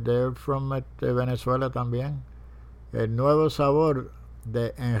they're from Venezuela también. El Nuevo Sabor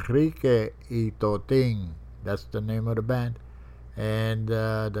de Enrique y Totín. That's the name of the band. And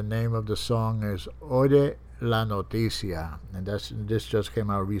the name of the song is Oye la Noticia. And this just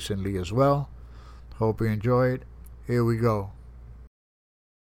came out recently as well. Hope you enjoy it. Here we go.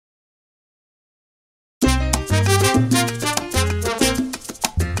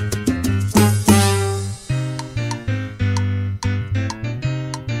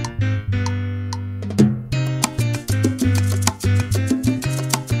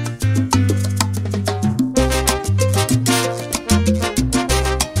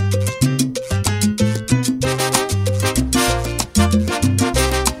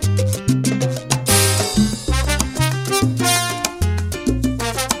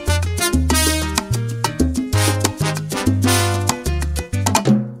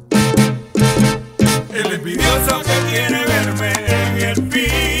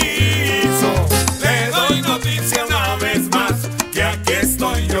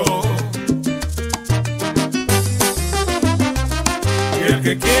 estoy yo. Y el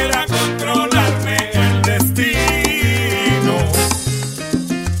que quiera controlarme el destino,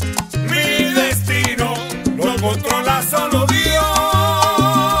 mi destino lo controla solo Dios.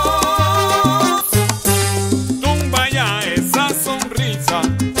 Tumba ya esa sonrisa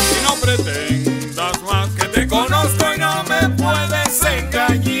y no pretendas más, que te conozco y no me puedes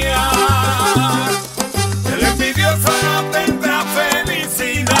engañar. El envidioso no tendrá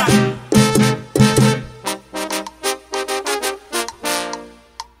felicidad.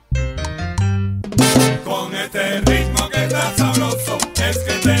 Con este ritmo que está sabroso, es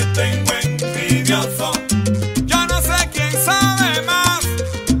que te tengo envidioso. Yo no sé quién sabe más,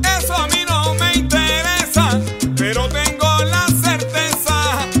 eso a mí no me interesa, pero tengo la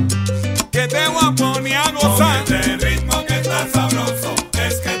certeza que te voy a poner a gozar. Con este ritmo que está sabroso,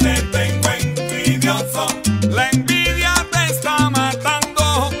 es que te tengo envidioso. La envidia te está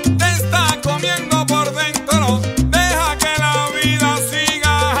matando, te está comiendo por dentro. Deja que la vida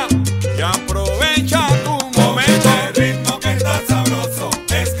siga y aprovecha tu momento. Con este ritmo que está sabroso,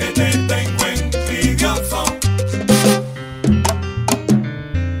 es que te tengo envidioso.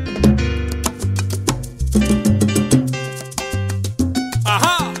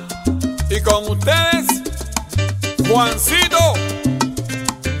 Ajá, y con ustedes, Juancito,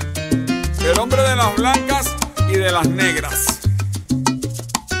 el hombre de las blancas y de las negras.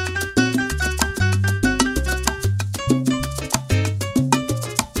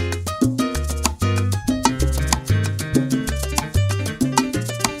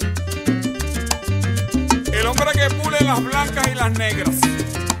 El hombre que pule las blancas y las negras.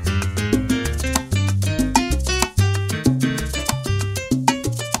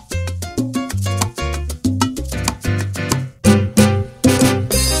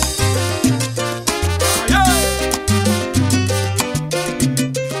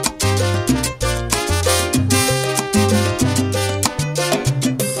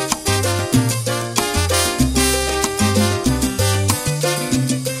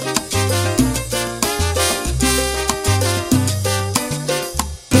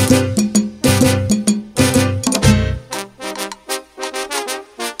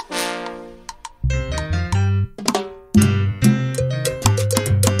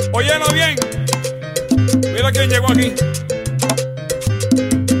 Óyelo bien. Mira quién llegó aquí.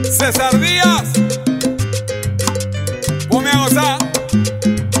 César Díaz. Ponme a gozar.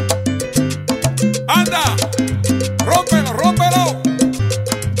 Anda. Rómpelo, rómpelo.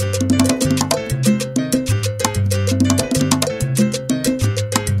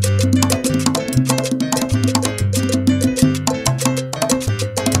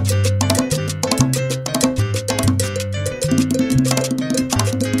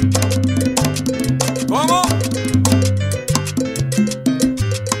 ¿Cómo?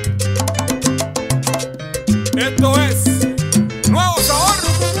 Esto es Nuevo Sabor.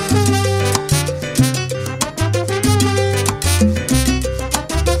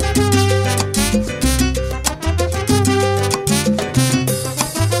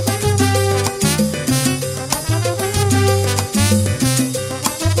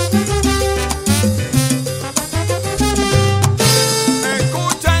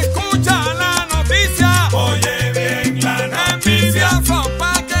 Escucha, escucha la noticia. Oye bien la noticia. Envidioso,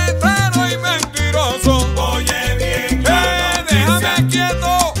 paquetero y mentiroso. Oye bien la noticia. Déjame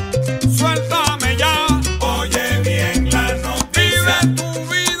quieto, suéltame ya. Oye bien la noticia. Vive tu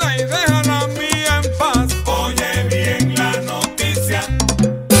vida y deja la mía en paz. Oye bien la noticia.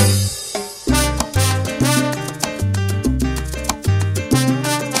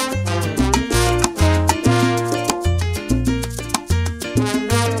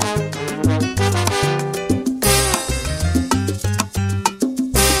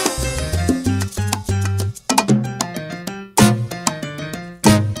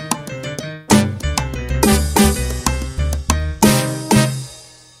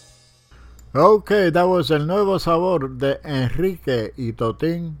 Okay, that was El Nuevo Sabor de Enrique y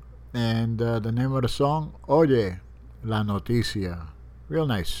Totín, and the name of the song, Oye, La Noticia. Real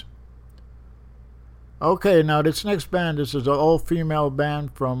nice. Okay, now this next band, this is an all-female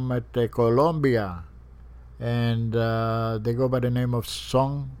band from Colombia, and they go by the name of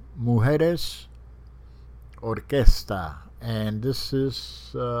Son Mujeres Orquesta, and this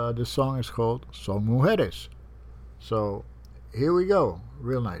song is called Son Mujeres. So here we go,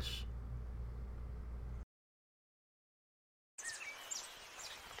 real nice.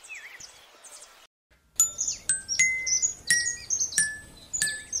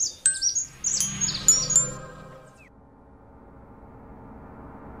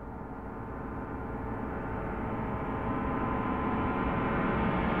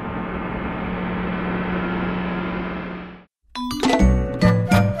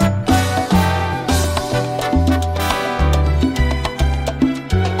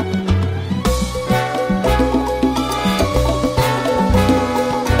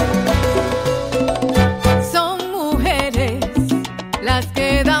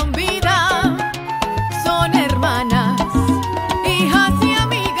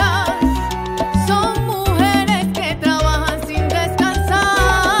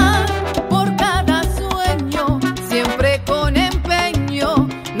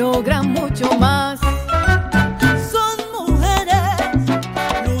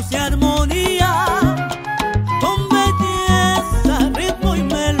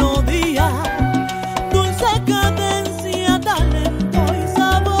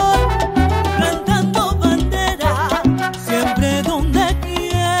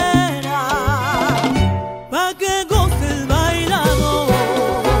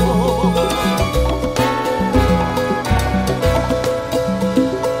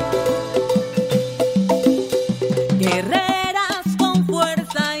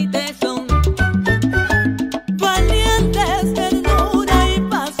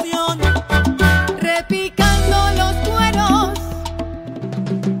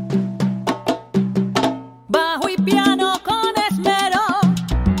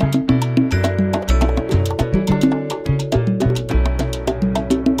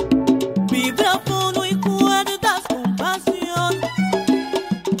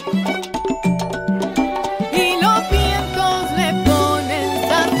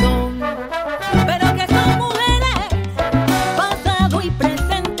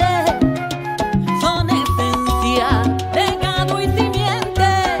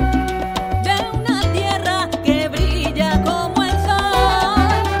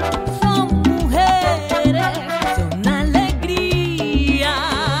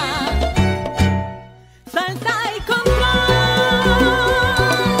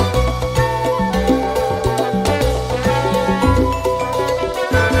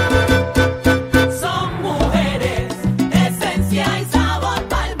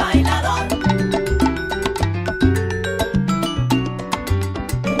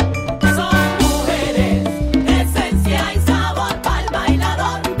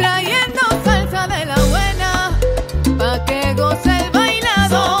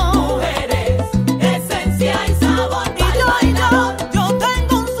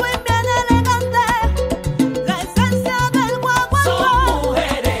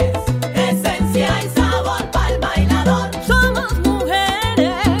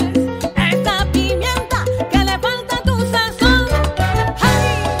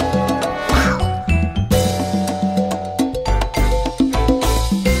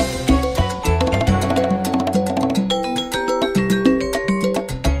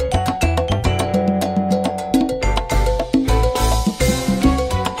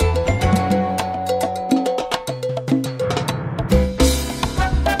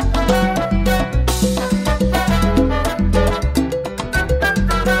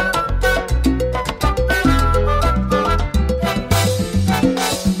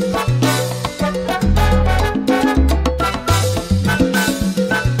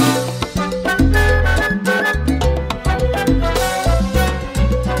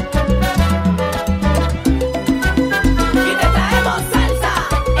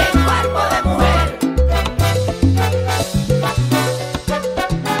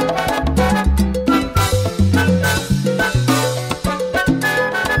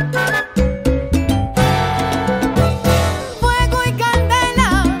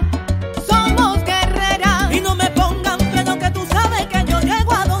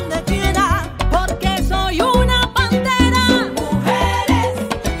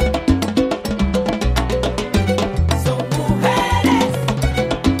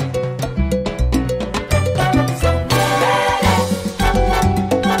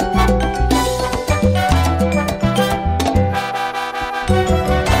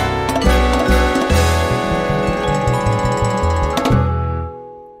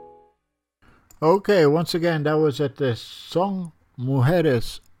 Okay, once again, that was at the Son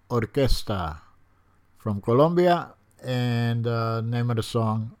Mujeres Orquesta from Colombia, and the name of the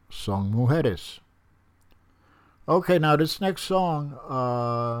song, Son Mujeres. Okay, now this next song,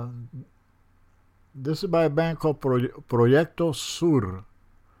 this is by a band called Proyecto Sur,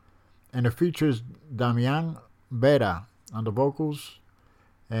 and it features Damian Vera on the vocals,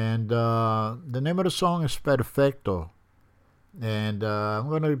 and the name of the song is Perfecto. And I'm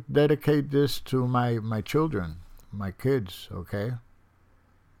going to dedicate this to my children, my kids, okay?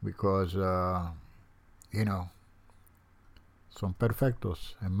 Because, you know, son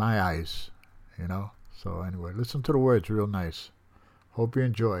perfectos in my eyes, you know? So anyway, listen to the words, real nice. Hope you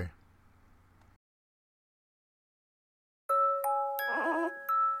enjoy.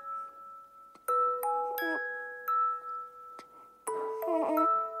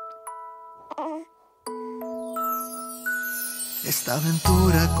 Esta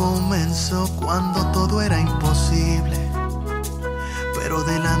aventura comenzó cuando todo era imposible, pero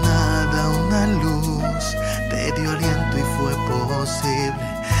de la nada una luz te dio aliento y fue posible.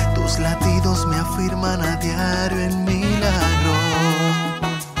 Tus latidos me afirman a diario en milagro.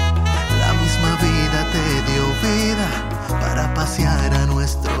 La misma vida te dio vida para pasear a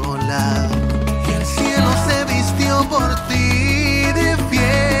nuestro lado. Y el cielo se vistió por ti de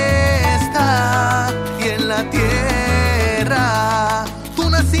fiesta, y en la tierra tu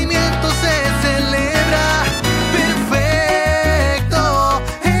nacimiento se celebra. Perfecto,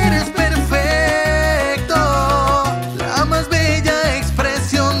 eres perfecto, la más bella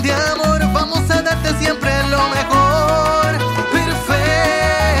expresión de amor. Vamos a darte siempre lo mejor.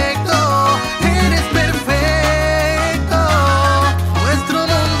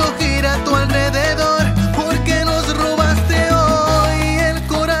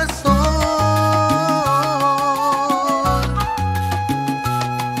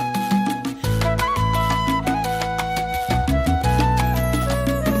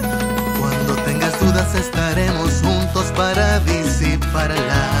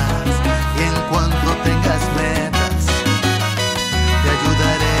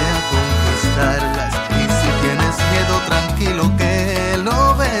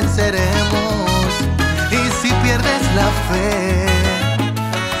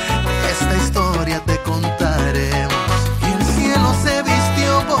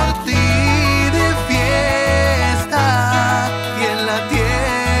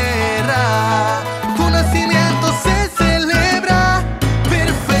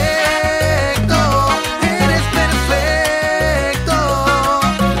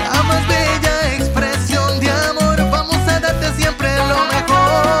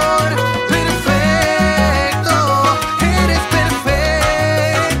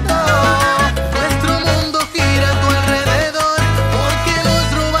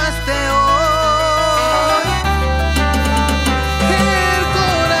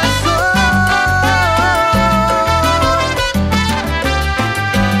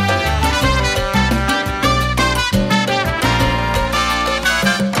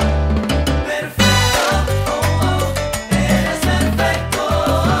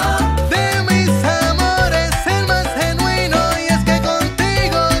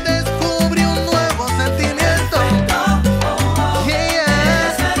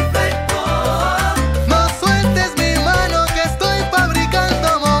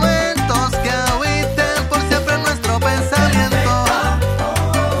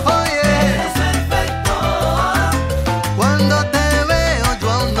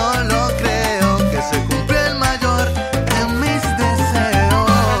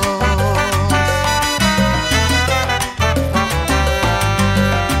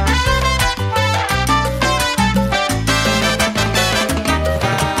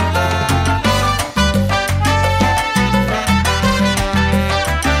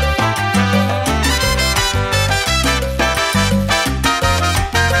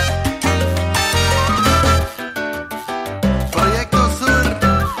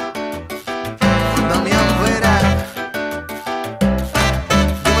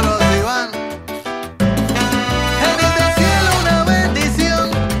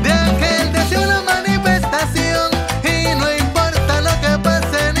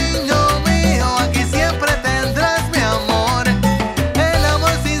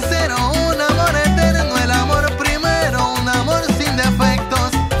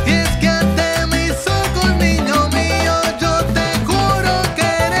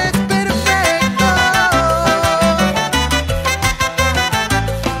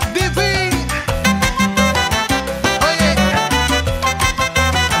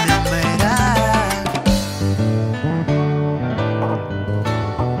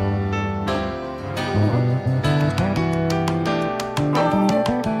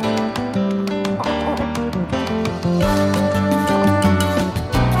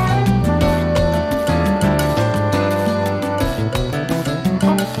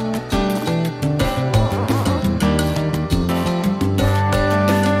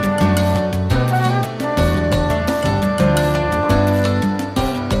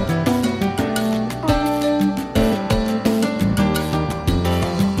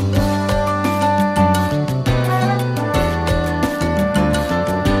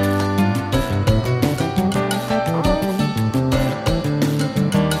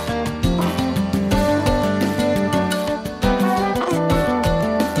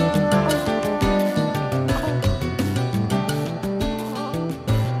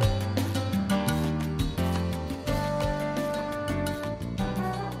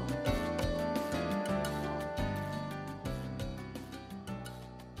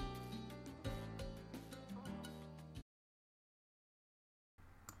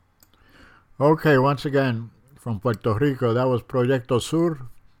 Okay, once again, from Puerto Rico, that was Proyecto Sur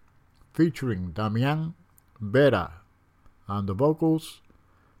featuring Damián Vera on the vocals.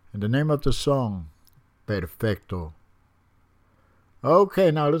 And the name of the song, Perfecto. Okay,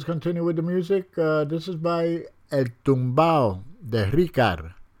 now let's continue with the music. This is by El Tumbao de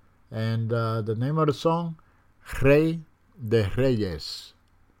Ricard. And the name of the song, Rey de Reyes.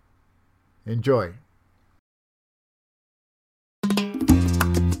 Enjoy.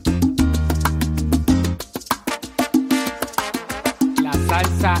 La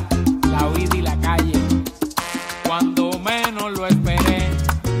salsa, la vida y la calle. Cuando menos lo esperé,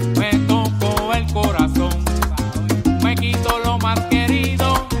 me tocó el corazón. Me quitó lo más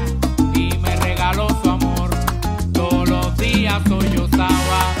querido y me regaló su amor. Todos los días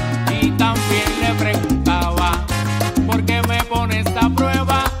sollozaba y también le preguntaba ¿por qué me pone esta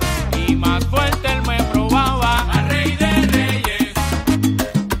prueba? Y más fuerte él me probaba. Al Rey de Reyes,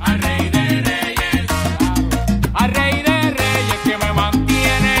 al Rey de Reyes, al Rey de Reyes que me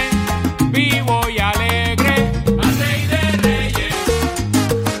mantiene vivo y alegre. Al Rey de Reyes,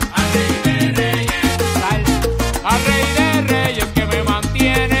 al Rey de Reyes, al Rey de Reyes que me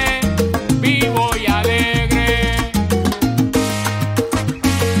mantiene vivo y alegre.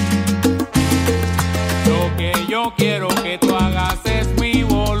 Lo que yo quiero que tú hagas es mi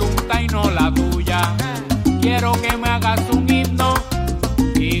voluntad y no la tuya. Quiero que me hagas un himno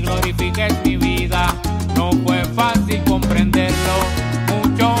y glorifiques mi vida. No fue fácil comprenderlo,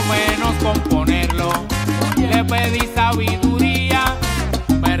 mucho menos componerlo. Le pedí sabiduría,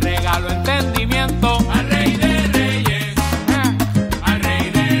 me regaló entendimiento. Al Rey de Reyes, al Rey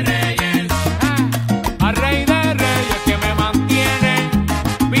de Reyes, al Rey de Reyes que me mantiene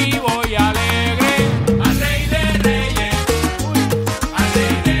vivo y alegre. Al Rey de Reyes, al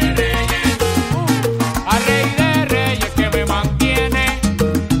Rey de Reyes, al Rey de Reyes que me mantiene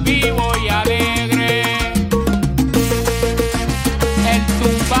vivo y alegre. El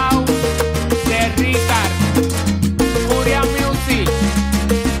tumbao de Ricard, Furia Music.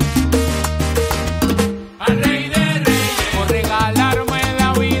 Al Rey de Reyes, por regalarme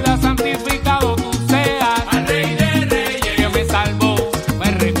la vida, santificado tú seas. Al Rey de Reyes, que me salvó,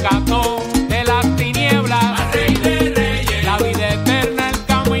 me rescató de las tinieblas. Al Rey de Reyes, la vida eterna, el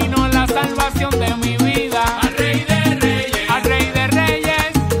camino, la salvación de mi vida. Al Rey de Reyes, al Rey de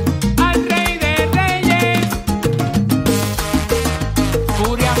Reyes, al Rey de Reyes.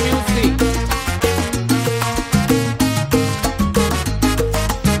 Furia Music.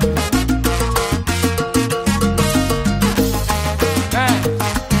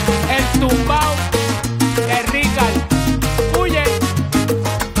 El tumbao de Ricard. Huye.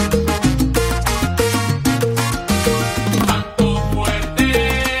 Santo fuerte,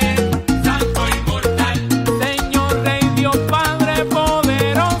 santo inmortal, Señor Rey Dios Padre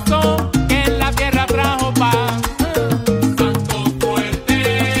poderoso, que en la tierra trajo paz. Santo fuerte,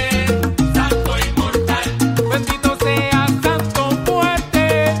 santo inmortal, bendito sea santo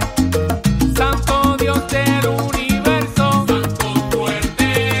fuerte, santo Dios del universo. Santo fuerte,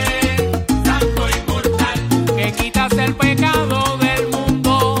 santo inmortal, tú que quitas el pecado del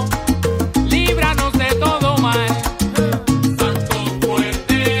mundo, líbranos de todo mal. Santo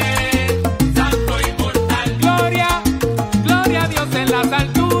fuerte, santo inmortal, gloria, gloria a Dios en las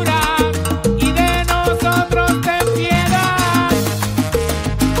alturas y de nosotros ten piedad.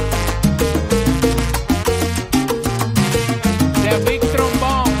 The Big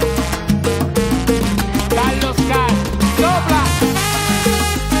Trombone, Carlos Car, sopla.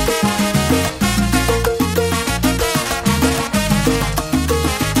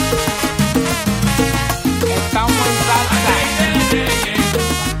 Estamos en salsa. Al Rey de Reyes,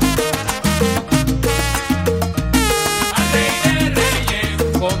 al Rey de Reyes,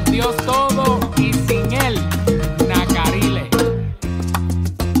 con Dios todo y sin él, Nacarile.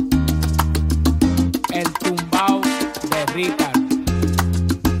 El tumbao de Ricard.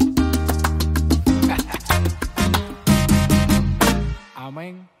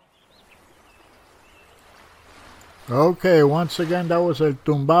 Amén. Okay, once again, that was El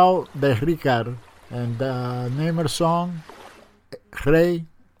Tumbao de Ricard. And the name of the song, Rey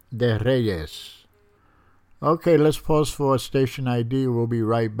de Reyes. Okay, let's pause for station ID. We'll be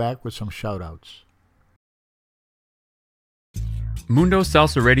right back with some shout-outs.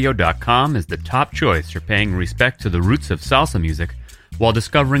 MundoSalsaRadio.com is the top choice for paying respect to the roots of salsa music while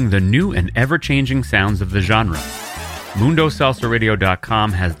discovering the new and ever-changing sounds of the genre.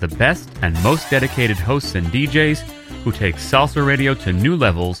 MundoSalsaRadio.com has the best and most dedicated hosts and DJs who take salsa radio to new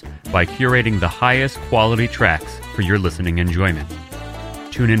levels by curating the highest quality tracks for your listening enjoyment.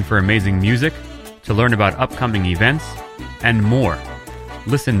 Tune in for amazing music, to learn about upcoming events, and more.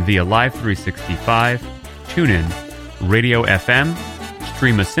 Listen via Live 365, TuneIn, Radio FM,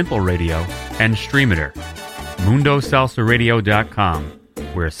 Streama Simple Radio, and Streamiter. MundoSalsaRadio.com,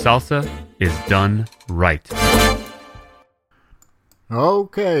 where salsa is done right.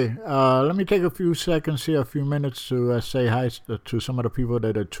 Okay, let me take a few seconds here, a few minutes to say hi to some of the people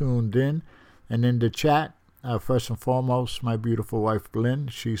that are tuned in. And in the chat, first and foremost, my beautiful wife, Lynn,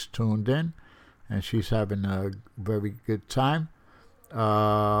 she's tuned in, and she's having a very good time.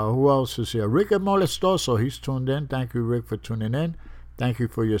 Who else is here? Rick Molestoso, he's tuned in. Thank you, Rick, for tuning in. Thank you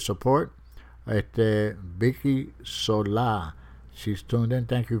for your support. Vicky Sola, she's tuned in.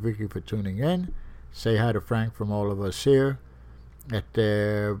 Thank you, Vicky, for tuning in. Say hi to Frank from all of us here.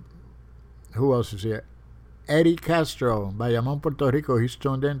 Who else is here? Eddie Castro, Bayamón, Puerto Rico. He's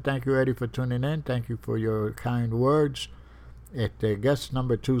tuned in. Thank you, Eddie, for tuning in. Thank you for your kind words. Guest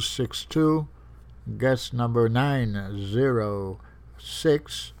number 262. Guest number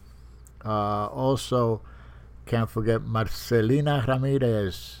 906. Also, can't forget Marcelina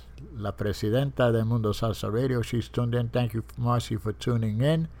Ramirez, la presidenta de Mundo Salsa Radio. She's tuned in. Thank you, Marcy, for tuning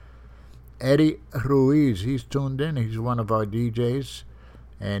in. Eddie Ruiz, he's tuned in. He's one of our DJs,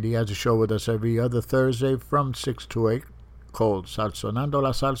 and he has a show with us every other Thursday from 6 to 8 called Salsonando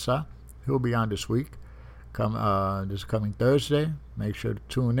la Salsa. He'll be on this week, this coming Thursday. Make sure to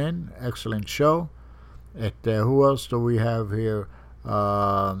tune in. Excellent show. Who else do we have here?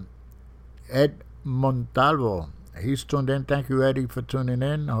 Ed Montalvo, he's tuned in. Thank you, Eddie, for tuning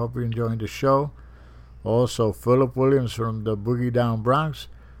in. I hope you're enjoying the show. Also, Philip Williams from the Boogie Down Bronx.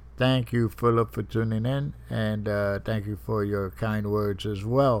 Thank you, Philip, for tuning in, and thank you for your kind words as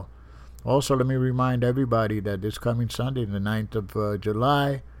well. Also, let me remind everybody that this coming Sunday, the 9th of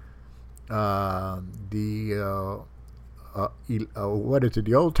July, the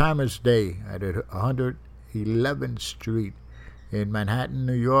Old Timers Day at 111th Street in Manhattan,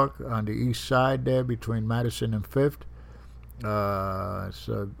 New York, on the east side there between Madison and 5th. It's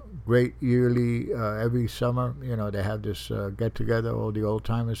a great yearly, every summer, they have this get-together, all the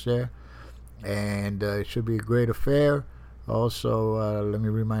old-timers there, and it should be a great affair. Also, let me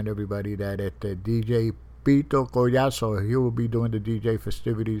remind everybody that at DJ Pito Collazo, he will be doing the DJ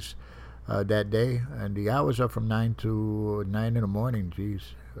festivities that day, and the hours are from 9 to 9 in the morning,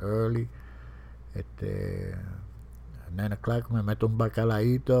 early. At 9 o'clock, me meto un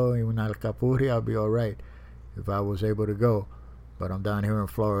bacalaíto y una alcapurria, I'll be all right if I was able to go, but I'm down here in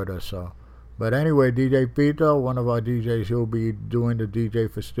Florida, so. But anyway, DJ Pito, one of our DJs, he'll be doing the DJ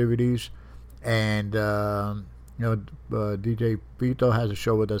festivities, and DJ Pito has a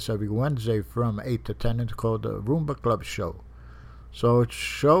show with us every Wednesday from 8 to 10. It's called the Rumba Club Show. So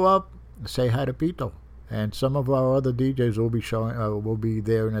show up, say hi to Pito, and some of our other DJs will be will be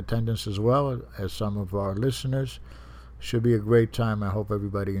there in attendance as well as some of our listeners. Should be a great time. I hope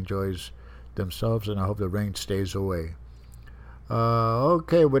everybody enjoys themselves, and I hope the rain stays away.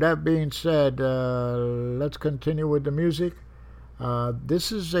 Okay, with that being said, let's continue with the music.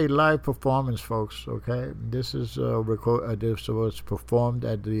 This is a live performance, folks. Okay, this is this was performed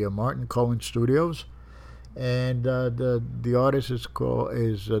at the Martin Cohen Studios, and the artist is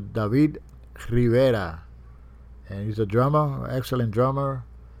David Rivera, and he's a drummer, excellent drummer,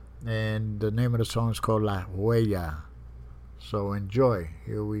 and the name of the song is called La Huella. So enjoy.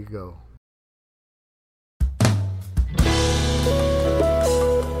 Here we go.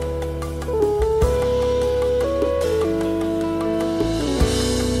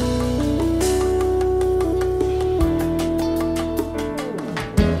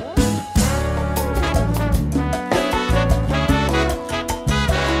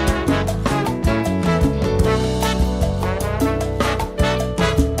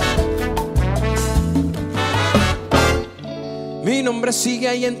 Mi nombre sigue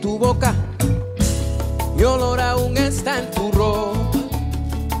ahí en tu boca, mi olor aún está en tu ropa.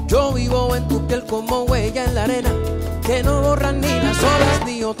 Yo vivo en tu piel como huella en la arena, que no borran ni las olas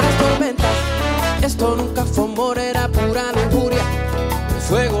ni otras tormentas. Esto nunca fue amor, era pura lujuria. El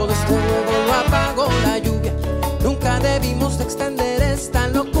fuego de este fuego lo apagó la lluvia. Nunca debimos extender esta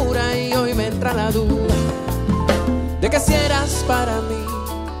locura, y hoy me entra la duda de que si eras para mí,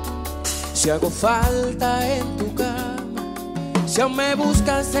 si hago falta en tu cama, si aún me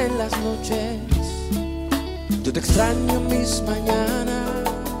buscas en las noches, yo te extraño en mis mañanas.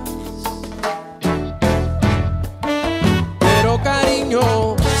 Pero cariño,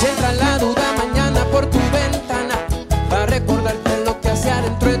 si entra la duda mañana por tu ventana, va a recordarte lo que hacía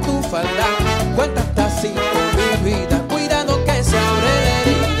dentro de tu falda. Cuéntate así con mi vida, cuidado que se abre la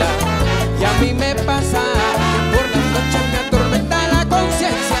herida. Y a mí me pasa que por las noches me atormenta la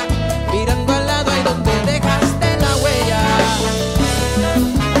conciencia, mirando al lado ahí donde dejaste la huella.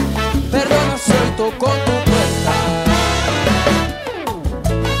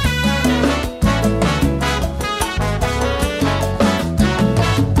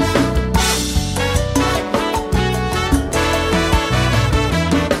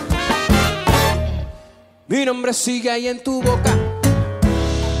 nombre sigue ahí en tu boca,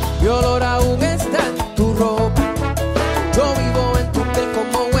 mi olor aún está en tu ropa. Yo vivo en tu piel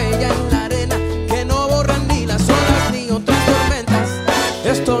como huella en la arena, que no borran ni las olas ni otras tormentas.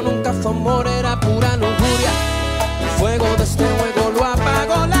 Esto nunca fue amor, era pura lujuria. El fuego de este juego lo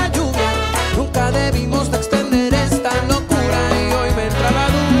apagó la lluvia. Nunca debimos de extender esta locura y hoy me entra la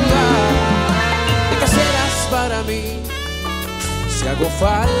duda de qué serás para mí. Si hago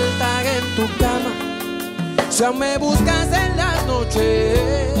falta en tu cama, si aún me buscas en las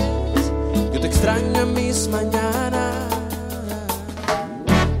noches, yo te extraño en mis mañanas.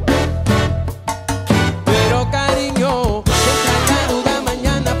 Pero cariño, entra la duda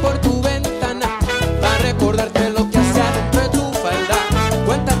mañana por tu ventana, para recordarte lo que hace adentro de tu falda.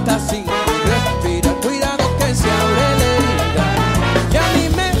 Cuéntate así, respira, cuidado que se abre la herida. Y a mí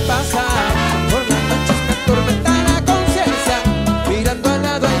me pasa, por las noches me atormenta la conciencia, mirando al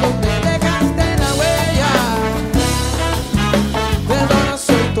lado ahí donde dejaste la huella. Perdona,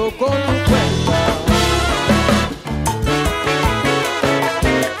 suelto con tu cuerpo.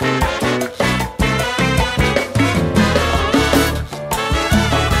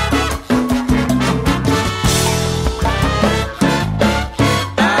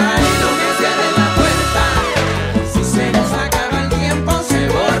 Ay, no me cierres la puerta, si se nos acaba el tiempo se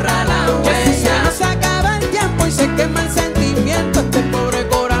borra la huella. Si se nos acaba el tiempo y se quema el sentimiento, este pobre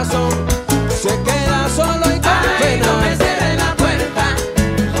corazón se queda solo y con pena. Ay, no me cierres la puerta,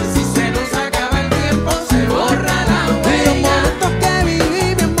 si se nos acaba el tiempo se borra la huella. Los momentos que viví,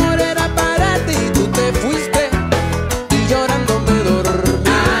 mi amor, era para ti, tú te fuiste y llorando me dormí.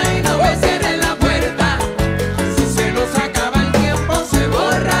 Ay, no me cierres la puerta, si se nos acaba el tiempo se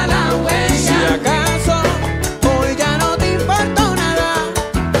borra la huella. Si acaso hoy ya no te importó nada,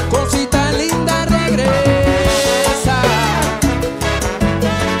 cosita linda regresa.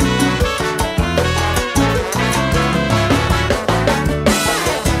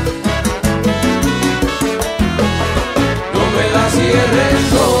 No me la cierres,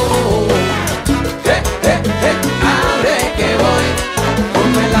 no. Abre que voy. No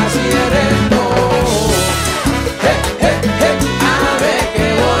me la cierres, no. Abre que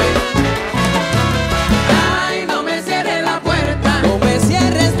voy. Ay, no me cierres la puerta. No me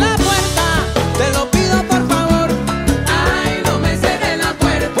cierres la puerta, te lo pido por favor. Ay, no me cierres la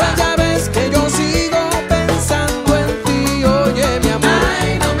puerta, pues ya ves que yo sigo pensando en ti. Oye, mi amor.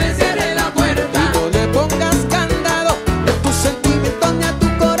 Ay, no me cierres la puerta. Y no le pongas candado a tus sentimientos ni a tu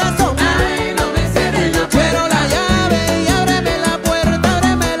corazón. Ay, no me cierres la puerta. Quiero la llave y ábreme la puerta,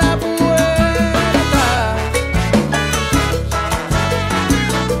 ábreme la puerta.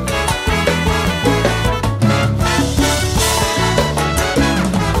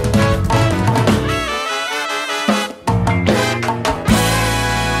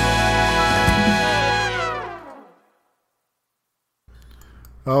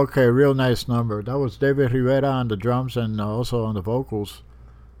 Okay, real nice number. That was David Rivera on the drums and also on the vocals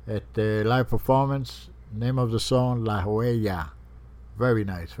at the live performance. Name of the song, La Huella. Very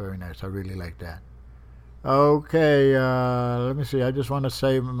nice, very nice. I really like that. Okay, let me see. I just want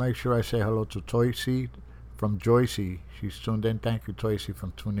to make sure I say hello to Toysi from Joycey. She's tuned in. Thank you, Toysi,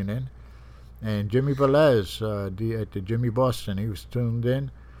 for tuning in. And Jimmy Velez at the Jimmy Boston. He was tuned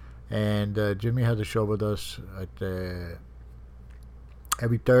in. And Jimmy has a show with us at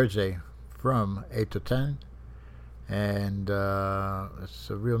every Thursday from 8 to 10. And it's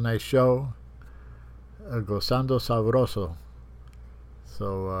a real nice show. Gozando Sabroso.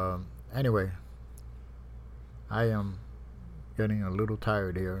 So, anyway, I am getting a little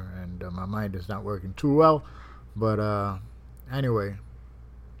tired here, and my mind is not working too well. But anyway,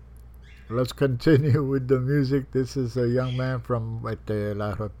 let's continue with the music. This is a young man from la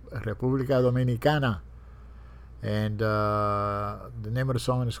República Dominicana, and the name of the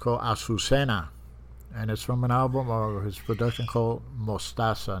song is called Azucena, and it's from an album or his production called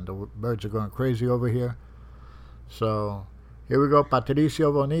Mostaza, and the birds are going crazy over here. So here we go.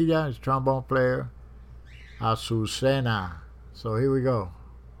 Patricio Bonilla, his trombone player, Azucena. So here we go.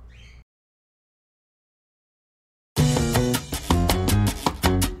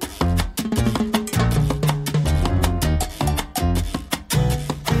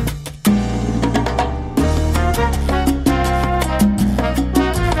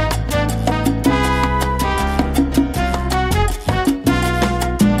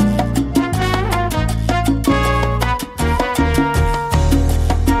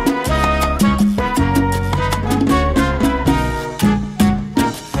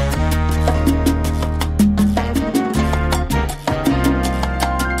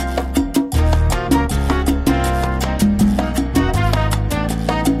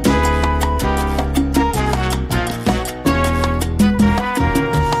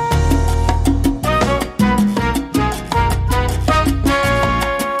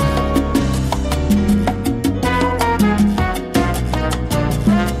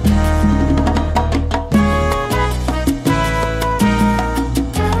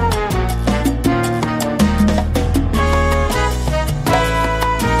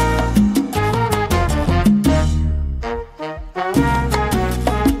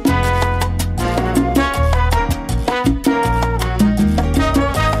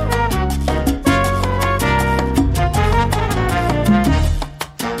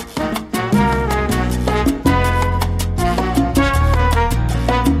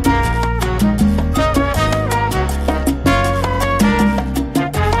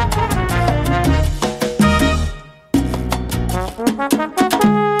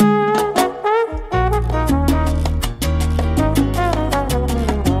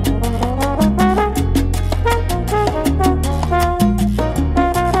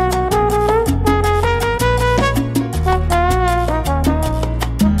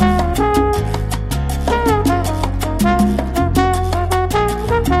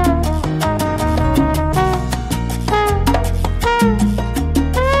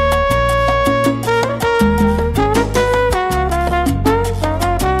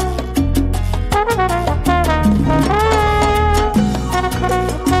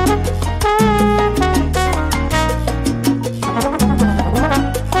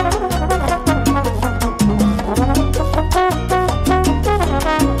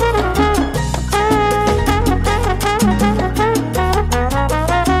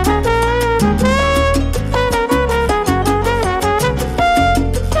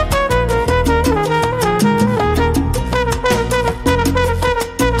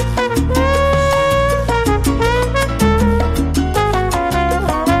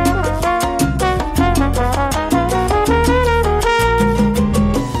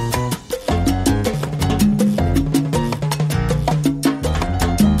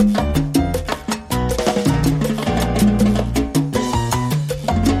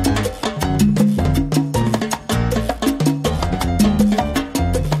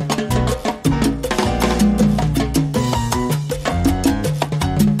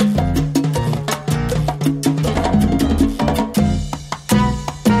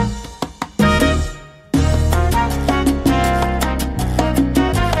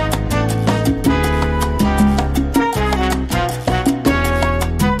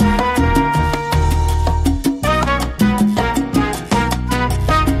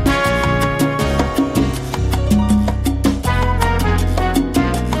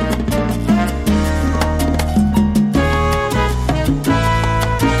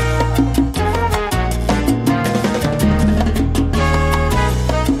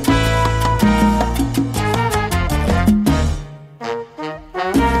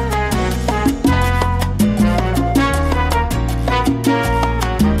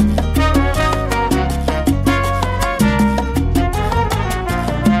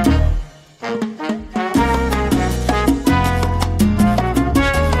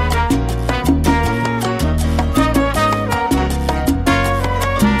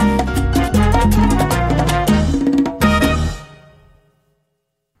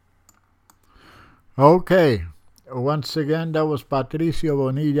 Okay, once again, that was Patricio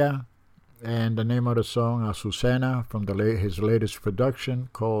Bonilla, and the name of the song, Azucena, from his latest production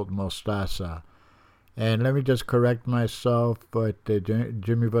called Mostaza. And let me just correct myself, but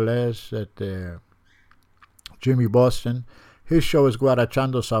Jimmy Velez at Jimmy Boston, his show is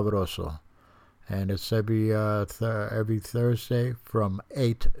Guarachando Sabroso, and it's every Thursday from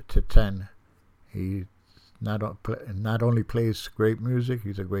 8 to 10. He not only plays great music,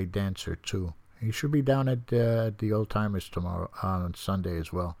 he's a great dancer too. He should be down at the Old Timers tomorrow on Sunday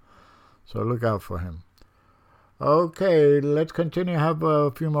as well. So look out for him. Okay, let's continue. I have a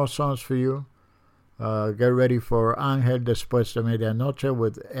few more songs for you. Get ready for Ángel Después de Medianoche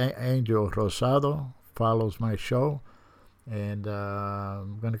with Angel Rosado. Follows my show. And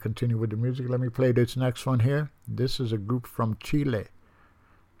I'm going to continue with the music. Let me play this next one here. This is a group from Chile,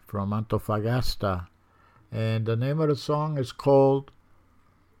 from Antofagasta. And the name of the song is called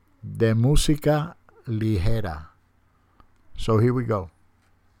De Música Ligera. So here we go.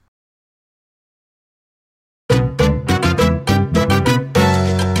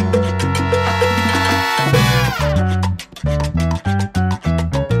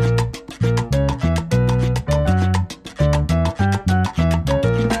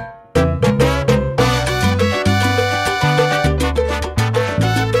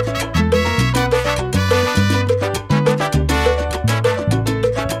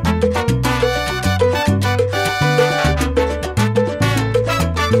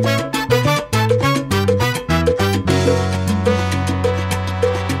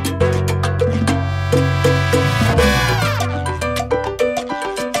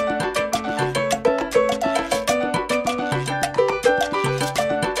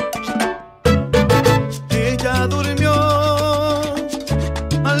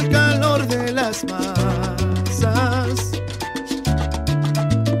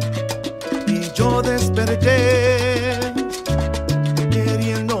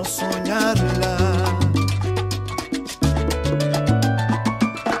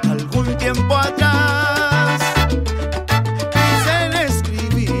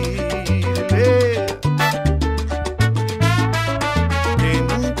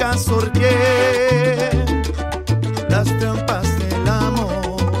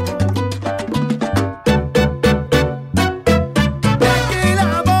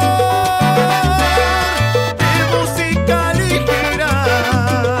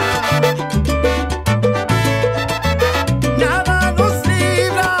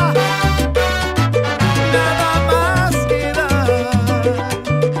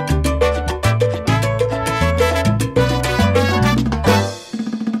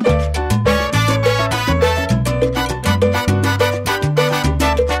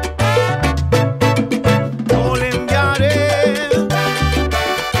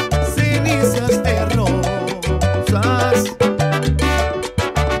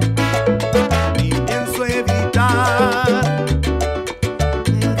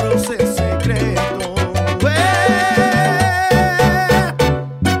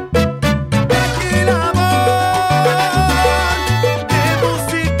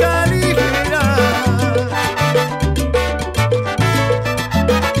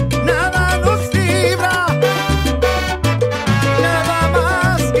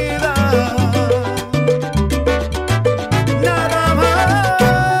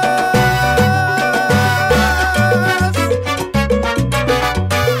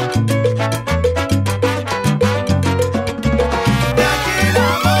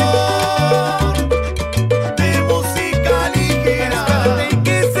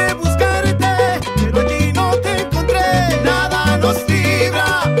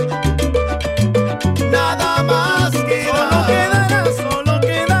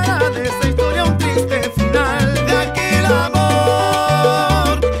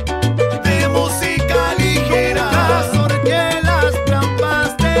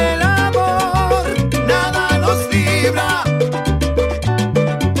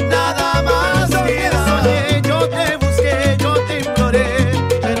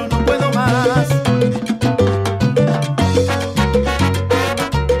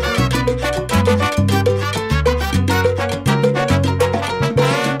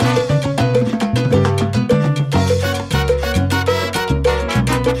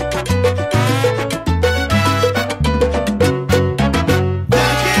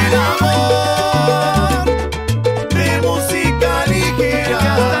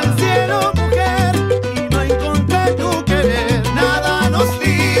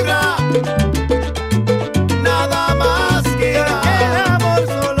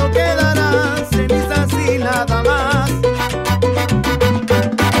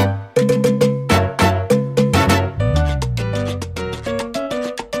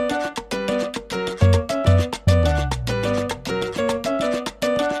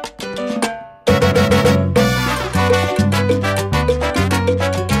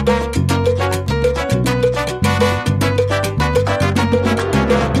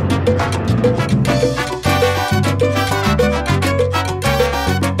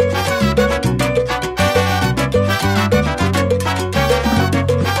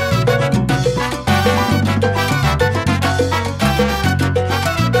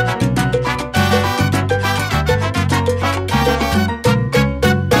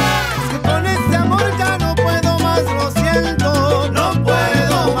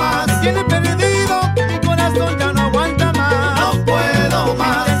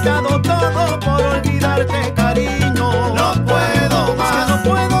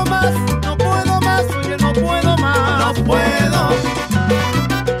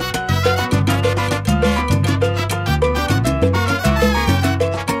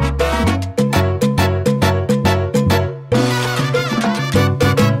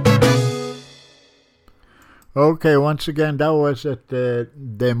 Okay, once again, that was at De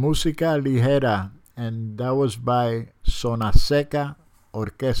Música Ligera, and that was by Sonaseca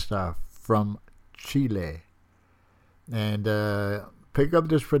Orquesta from Chile. And pick up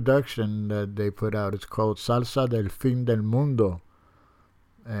this production that they put out. It's called Salsa del Fin del Mundo.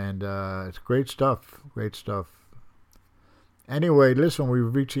 And it's great stuff. Great stuff. Anyway, listen,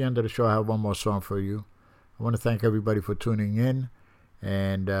 we've reached the end of the show. I have one more song for you. I want to thank everybody for tuning in.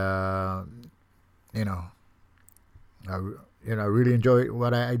 And, I really enjoy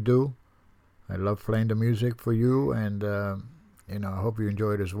what I do. I love playing the music for you. And, I hope you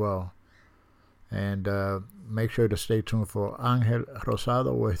enjoy it as well. And make sure to stay tuned for Ángel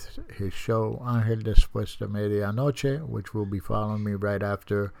Rosado with his show Ángel Después de Medianoche, which will be following me right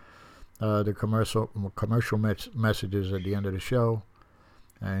after the commercial messages at the end of the show.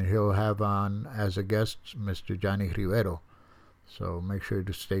 And he'll have on as a guest Mr. Johnny Rivero. So make sure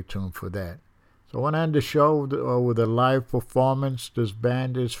to stay tuned for that. So I want to end the show with a live performance. This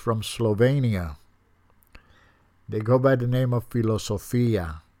band is from Slovenia. They go by the name of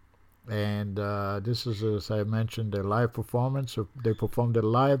Filosofia. And this is, as I mentioned, their live performance. They performed it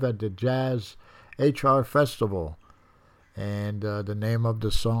live at the Jazz HR Festival. And the name of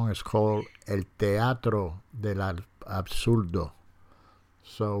the song is called El Teatro del Absurdo.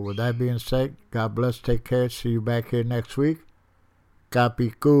 So with that being said, God bless, take care, see you back here next week.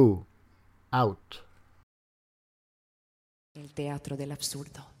 Capicu, out. El Teatro del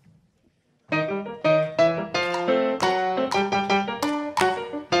Absurdo.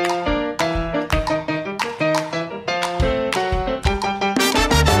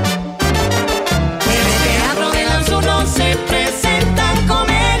 Se presentan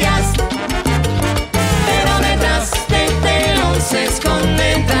comedias, pero detrás del telón se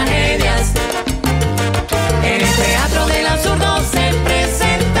esconden tragedias. En el teatro del absurdo se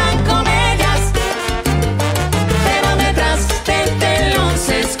presentan comedias, pero detrás del telón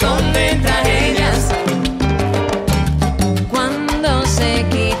se esconden tragedias. Cuando se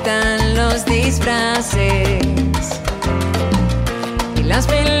quitan los disfraces y las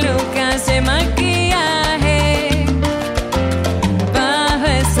pelucas de maquillaje,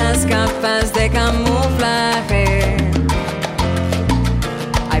 capas de camuflaje,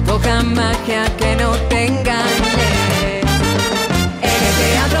 hay poca magia que no te engañe. En el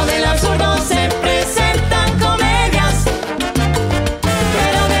teatro del absurdo se presentan comedias,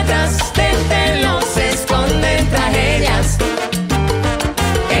 pero detrás del telón se esconden tragedias.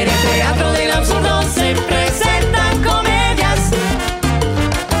 En el teatro del absurdo se presentan comedias,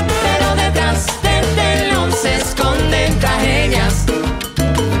 pero detrás del telón se esconden tragedias.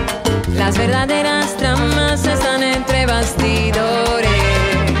 Las verdaderas tramas están entre bastidores,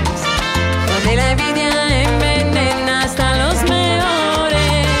 donde la envidia en vez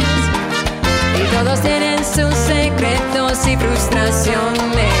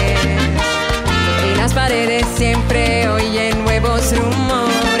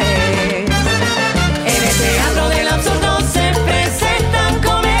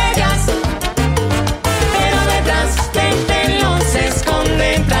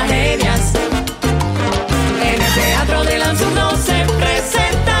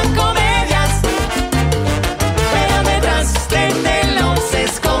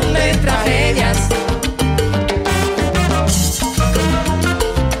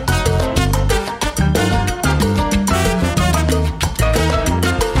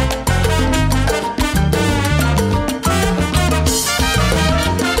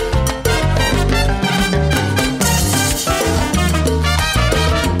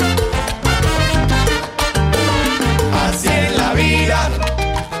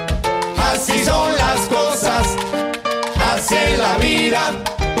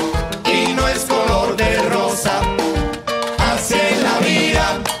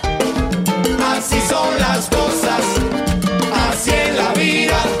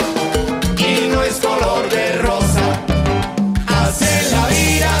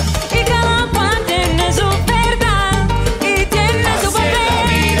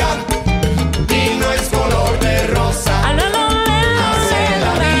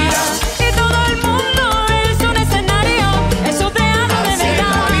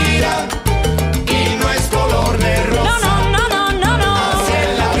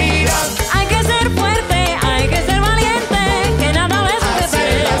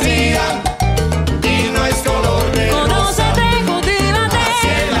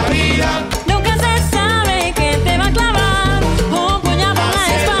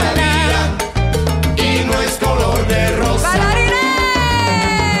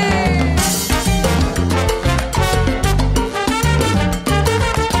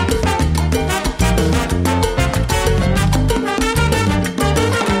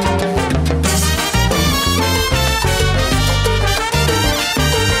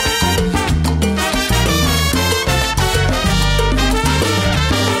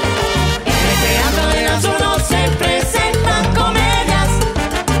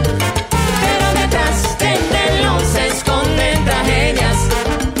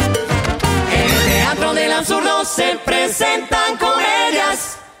zurdos se presentan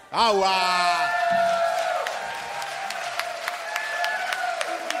comedias. ¡Agua!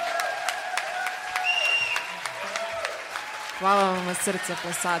 Hvala vam od srca,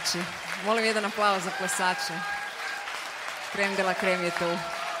 plesači. Molim jedan aplauz za plesače. Krem de la krem je tu.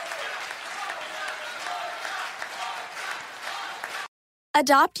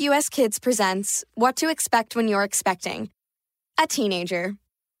 Adopt US Kids presents What to Expect When You're Expecting. A teenager.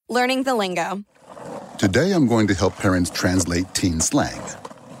 Learning the lingo. Today I'm going to help parents translate teen slang.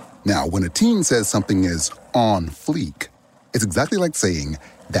 Now, when a teen says something is on fleek, it's exactly like saying,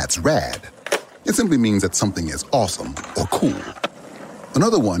 that's rad. It simply means that something is awesome or cool.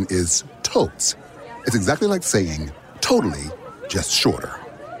 Another one is totes. It's exactly like saying, totally, just shorter.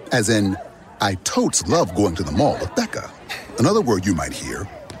 As in, I totes love going to the mall with Becca. Another word you might hear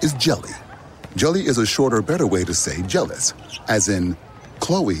is jelly. Jelly is a shorter, better way to say jealous. As in,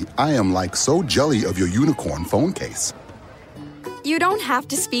 Chloe, I am like so jelly of your unicorn phone case. You don't have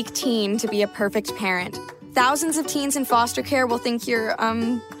to speak teen to be a perfect parent. Thousands of teens in foster care will think you're,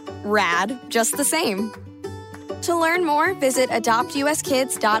 rad just the same. To learn more, visit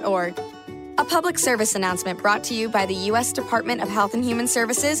adoptuskids.org. A public service announcement brought to you by the U.S. Department of Health and Human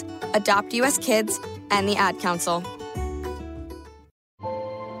Services, Adopt U.S. Kids, and the Ad Council.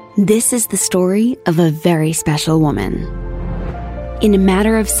 This is the story of a very special woman. In a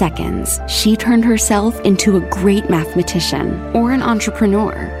matter of seconds, she turned herself into a great mathematician or an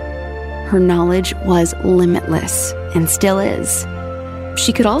entrepreneur. Her knowledge was limitless and still is.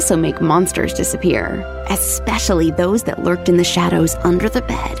 She could also make monsters disappear, especially those that lurked in the shadows under the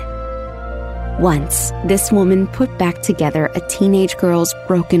bed. Once, this woman put back together a teenage girl's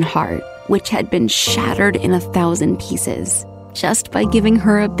broken heart, which had been shattered in 1,000 pieces, just by giving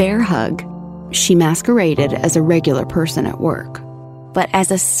her a bear hug. She masqueraded as a regular person at work, but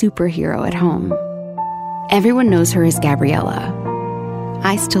as a superhero at home. Everyone knows her as Gabriella.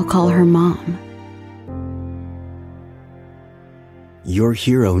 I still call her Mom. Your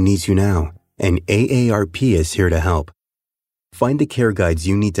hero needs you now, and AARP is here to help. Find the care guides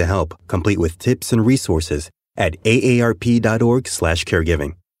you need to help, complete with tips and resources at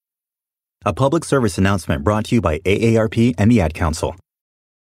aarp.org/caregiving. A public service announcement brought to you by AARP and the Ad Council.